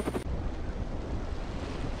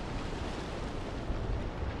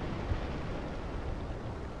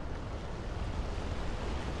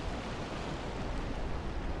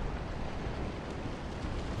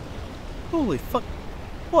 Holy fuck.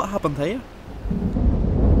 What happened here?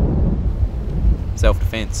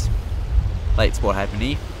 Self-defense. That's what happened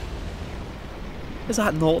here. Is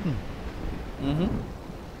that Norton? Mm-hmm.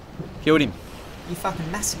 Killed him. You fucking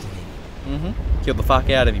massacred him. Mm-hmm. Killed the fuck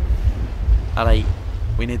out of him. Alright,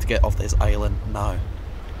 we need to get off this island now.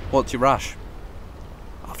 What's your rush?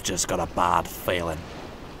 I've just got a bad feeling.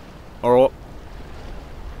 Alright.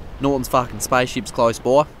 Norton's fucking spaceship's close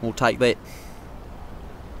by. We'll take that.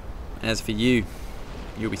 As for you,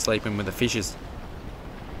 you'll be sleeping with the fishes.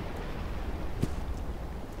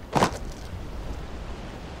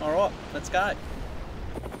 Alright, let's go.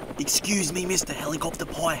 Excuse me, Mr. Helicopter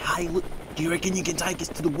Pie. Hey, look, do you reckon you can take us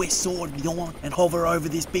to the west side of the island and hover over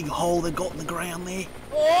this big hole they've got in the ground there?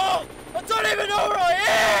 Oh, I don't even know where I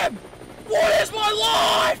am! What is my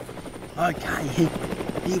life? Okay,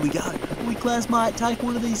 here we go. We class, mate, take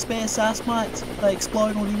one of these spare sass, mates. They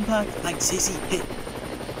explode on impact. Thanks, Sissy. Hit.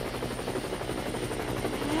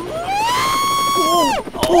 Oh,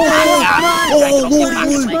 Oh, Lord,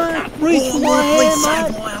 mate. Reach for my hand,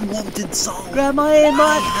 save mate. my unwanted soul. Grab my hand,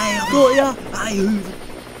 mate. Got ya. Hey, Hoover.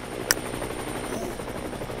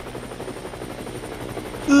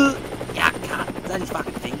 Yeah, cut. Is that his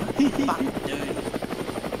fucking finger? Fucking dude.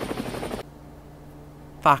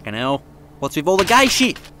 Fucking hell. What's with all the gay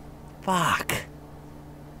shit? Fuck.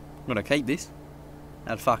 I'm gonna keep this.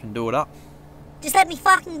 That'd fucking do it up. Just let me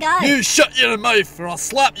fucking go. You shut your mouth or I'll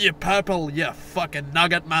slap you purple, you fucking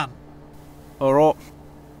nugget man. Alright.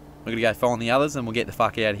 We're gonna go find the others and we'll get the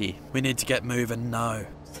fuck out of here. We need to get moving now.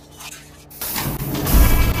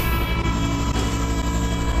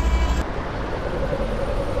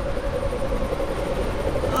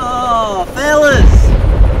 Oh, fellas!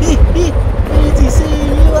 Fancy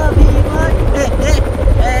seeing you up here, mate.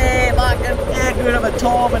 Hey, Markin, how good of a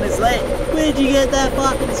timing is that? Where'd you get that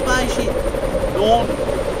fucking spaceship? Dawn.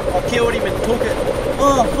 I killed him and took it.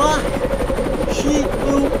 Oh, fuck. Shit,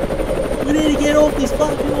 well, we need to get off this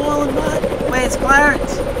fucking island, mate. Where's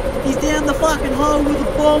Clarence? He's down the fucking hole with a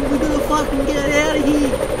bomb. We gotta fucking get out of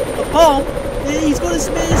here. A bomb? Yeah, he's got a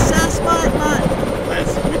spare sass, mate.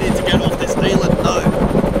 Les, we need to get off this island now.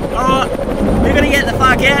 Alright, we're gonna get the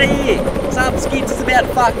fuck out of here. Some skids is about to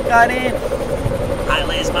fucking go down. Hey,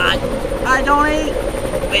 Les, mate. Hey, Donnie.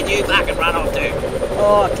 Where'd you fucking run off to?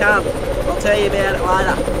 Oh, come. I'll tell you about it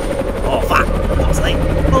later. Oh, fuck. What's that?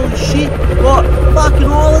 Holy shit. What? Fucking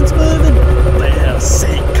island's moving. They're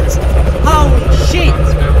sick, Christopher. Holy shit.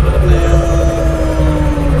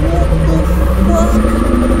 What the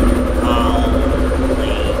fuck?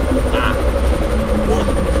 Holy fuck. What?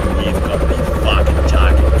 You've got to be fucking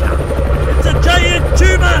joking, cunt. It's a giant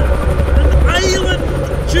Choomah! An island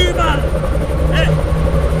Choomah! Hey,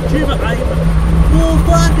 Choomah Island. Oh,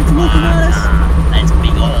 fuck, it's looking at us. That's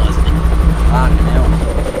big ol', isn't it? Fucking hell.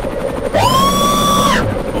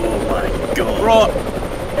 Oh my god. Right.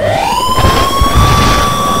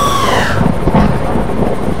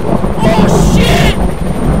 Oh shit!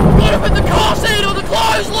 Got him in the car seat on the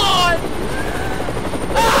clothesline!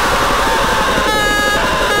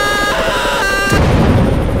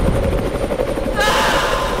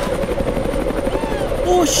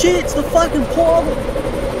 Oh shit, it's the fucking pilot.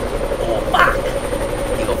 Oh fuck.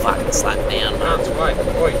 You got fucking slapped down, That's right.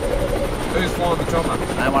 Oi. Who's flying the chopper?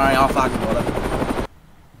 Don't worry, I'll fucking got it.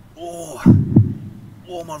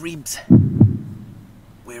 Oh, my ribs.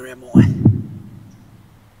 Where am I?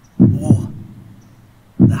 Oh,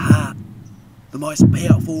 the heart. The most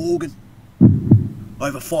powerful organ.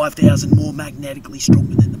 Over 5,000 more magnetically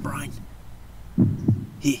stronger than the brain.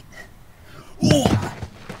 Here.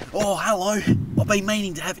 Oh, hello. I've been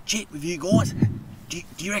meaning to have a chat with you guys. Do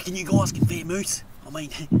you reckon you guys can fair moose? I mean,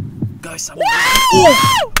 go somewhere.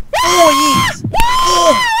 Oh, yes.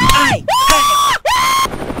 Oh, hey.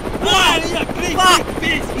 Fuck!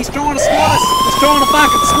 He's trying to squat us! He's trying to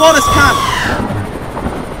fucking squat us, cunt!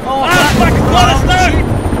 Oh, fucking squat us, dude!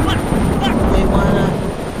 We wanna...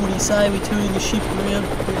 What do you say we turn the ship around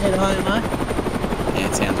and head home, eh? Yeah,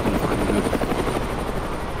 it sounds good, fucking good.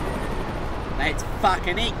 That's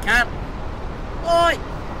fucking it, cunt! Oi!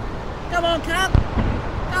 Come on, cunt!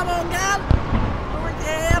 Come on, cunt!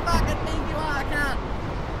 Yeah, fucking big you are, cunt!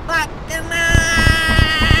 Fucking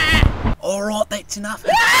Alright, that's enough.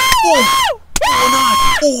 Oh no!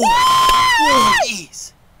 Oh,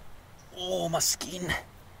 yes! Oh, my skin.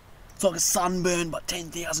 It's like a sunburn, but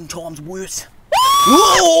 10,000 times worse.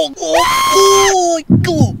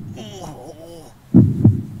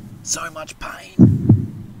 So much pain.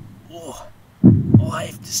 Oh, I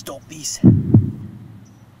have to stop this.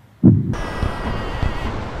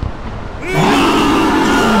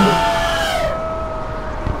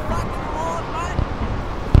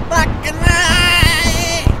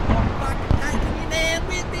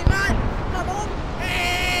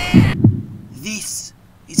 This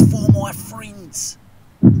is for my friends.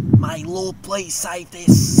 May Lord please save their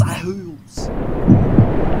souls.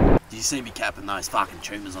 Did you see me capping those fucking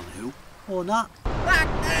tumours on the hill? Or not?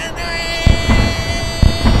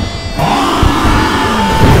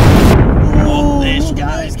 Oh, there she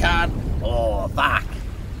goes, cunt. Oh, fuck.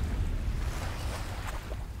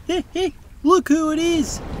 Hey, look who it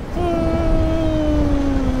is!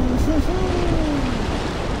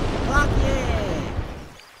 Fuck yeah!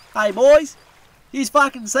 Hey boys, you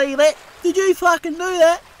fucking see that? Did you fucking do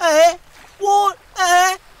that? Eh? What?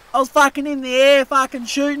 Eh? I was fucking in the air fucking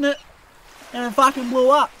shooting it and it fucking blew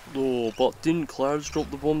up. Oh, but didn't Clarence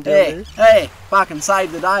drop the bomb down Hey, there? hey, fucking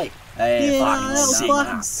saved the day. Hey, Yeah, fucking that was sick,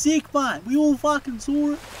 fucking mate. sick, mate. We all fucking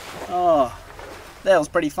saw it. Oh, that was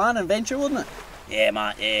pretty fun adventure, wasn't it? Yeah,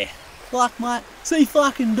 mate, yeah. Fuck, mate. See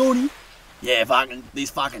fucking Donnie. Yeah, this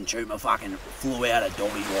fucking Choomah fucking flew out of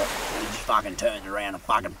Donny's lot, and he just fucking turns around and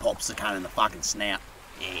fucking pops the cunt in the fucking snout.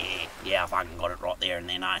 Yeah, I fucking got it right there and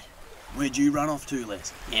then, eh? Where'd you run off to,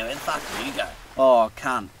 Les? Yeah, where the fuck did you go? Oh,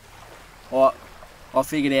 cunt. I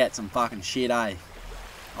figured out some fucking shit, eh?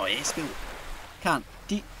 Oh, yeah, spill it. Cunt,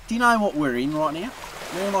 do you know what we're in right now?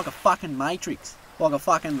 We're in like a fucking matrix. Like a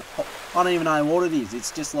fucking... I don't even know what it is.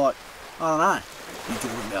 It's just like... I don't know. You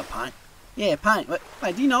talking about paint? Yeah, paint.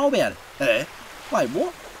 Wait, do you know about it? Yeah. Wait,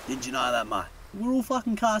 what? Didn't you know that, mate? We're all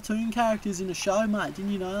fucking cartoon characters in a show, mate.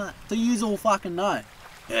 Didn't you know that? So yous all fucking know.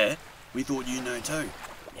 Yeah, we thought you knew too.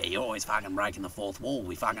 Yeah, you're always fucking breaking the fourth wall.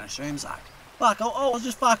 We fucking assume so. Fuck, I was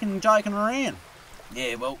just fucking joking around.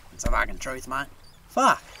 Yeah, well, it's the fucking truth, mate.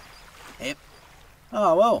 Fuck. Yep.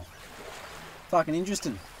 Oh, well. Fucking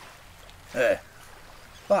interesting. Yeah.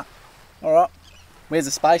 Fuck. Alright. Where's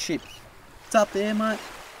the spaceship? It's up there, mate.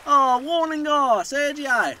 Oh, warning guy,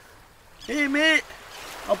 Sergio. Here, mate.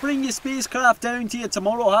 I'll bring your spacecraft down to you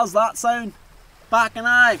tomorrow. How's that sound? Fucking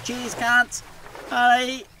aye. Cheers, cunts.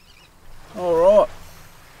 Alright. Alright.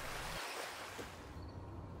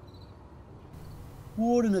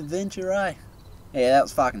 What an adventure, eh? Yeah, that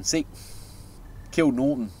was fucking sick. Killed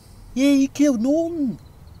Norton. Yeah, you killed Norton.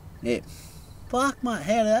 Yeah. Fuck, mate,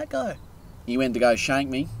 how did that go? He went to go shank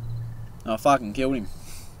me. I fucking killed him.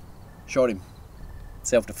 Shot him.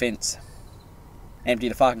 Self-defense.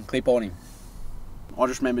 Emptied a fucking clip on him. I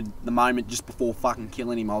just remembered the moment just before fucking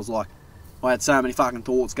killing him. I was like, I had so many fucking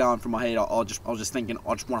thoughts going through my head. I was just thinking,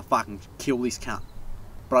 I just want to fucking kill this cunt.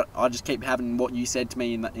 But I just keep having what you said to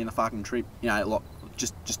me in the fucking trip. You know, like,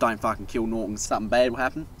 just don't fucking kill Norton. Something bad will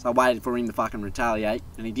happen. So I waited for him to fucking retaliate,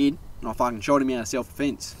 and he did. And I fucking shot him out of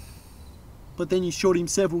self-defense. But then you shot him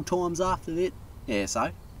several times after that. Yeah, so?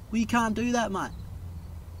 Well, you can't do that, mate.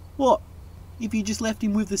 What? If you just left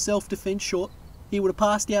him with the self-defense shot, he would have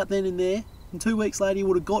passed out then and there, and 2 weeks later he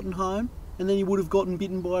would have gotten home, and then he would have gotten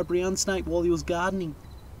bitten by a brown snake while he was gardening.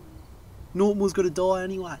 Norton was going to die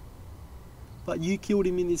anyway. But you killed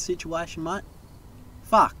him in this situation, mate.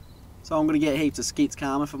 Fuck. So I'm going to get heaps of skits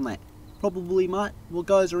karma from that. Probably, mate. What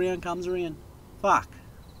goes around comes around. Fuck.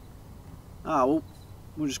 Ah, well,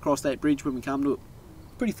 we'll just cross that bridge when we come to it.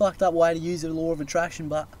 Pretty fucked up way to use the law of attraction,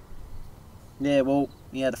 but... yeah, well,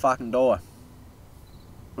 he had to fucking die.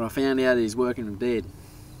 But I found out he's working with Dad.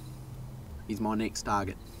 He's my next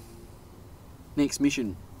target. Next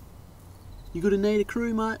mission. You gonna need a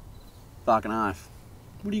crew, mate? Fucking oath.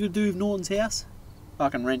 What are you gonna do with Norton's house?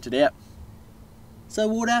 Fucking rent it out. So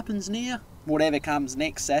what happens now? Whatever comes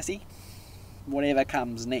next, sassy. Whatever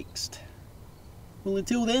comes next. Well,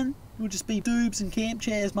 until then, we'll just be doobs and camp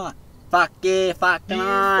chairs, mate. Fuck yeah, fucking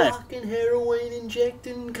oath. Fucking heroin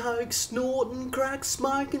injecting, coke snorting, crack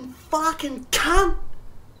smoking, fucking cunt!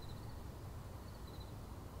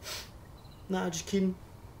 Nah, just kidding.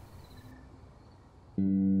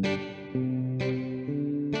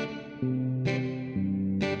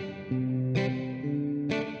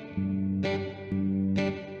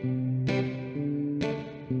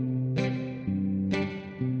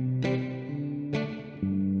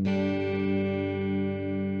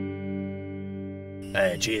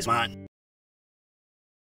 Cheers, mate.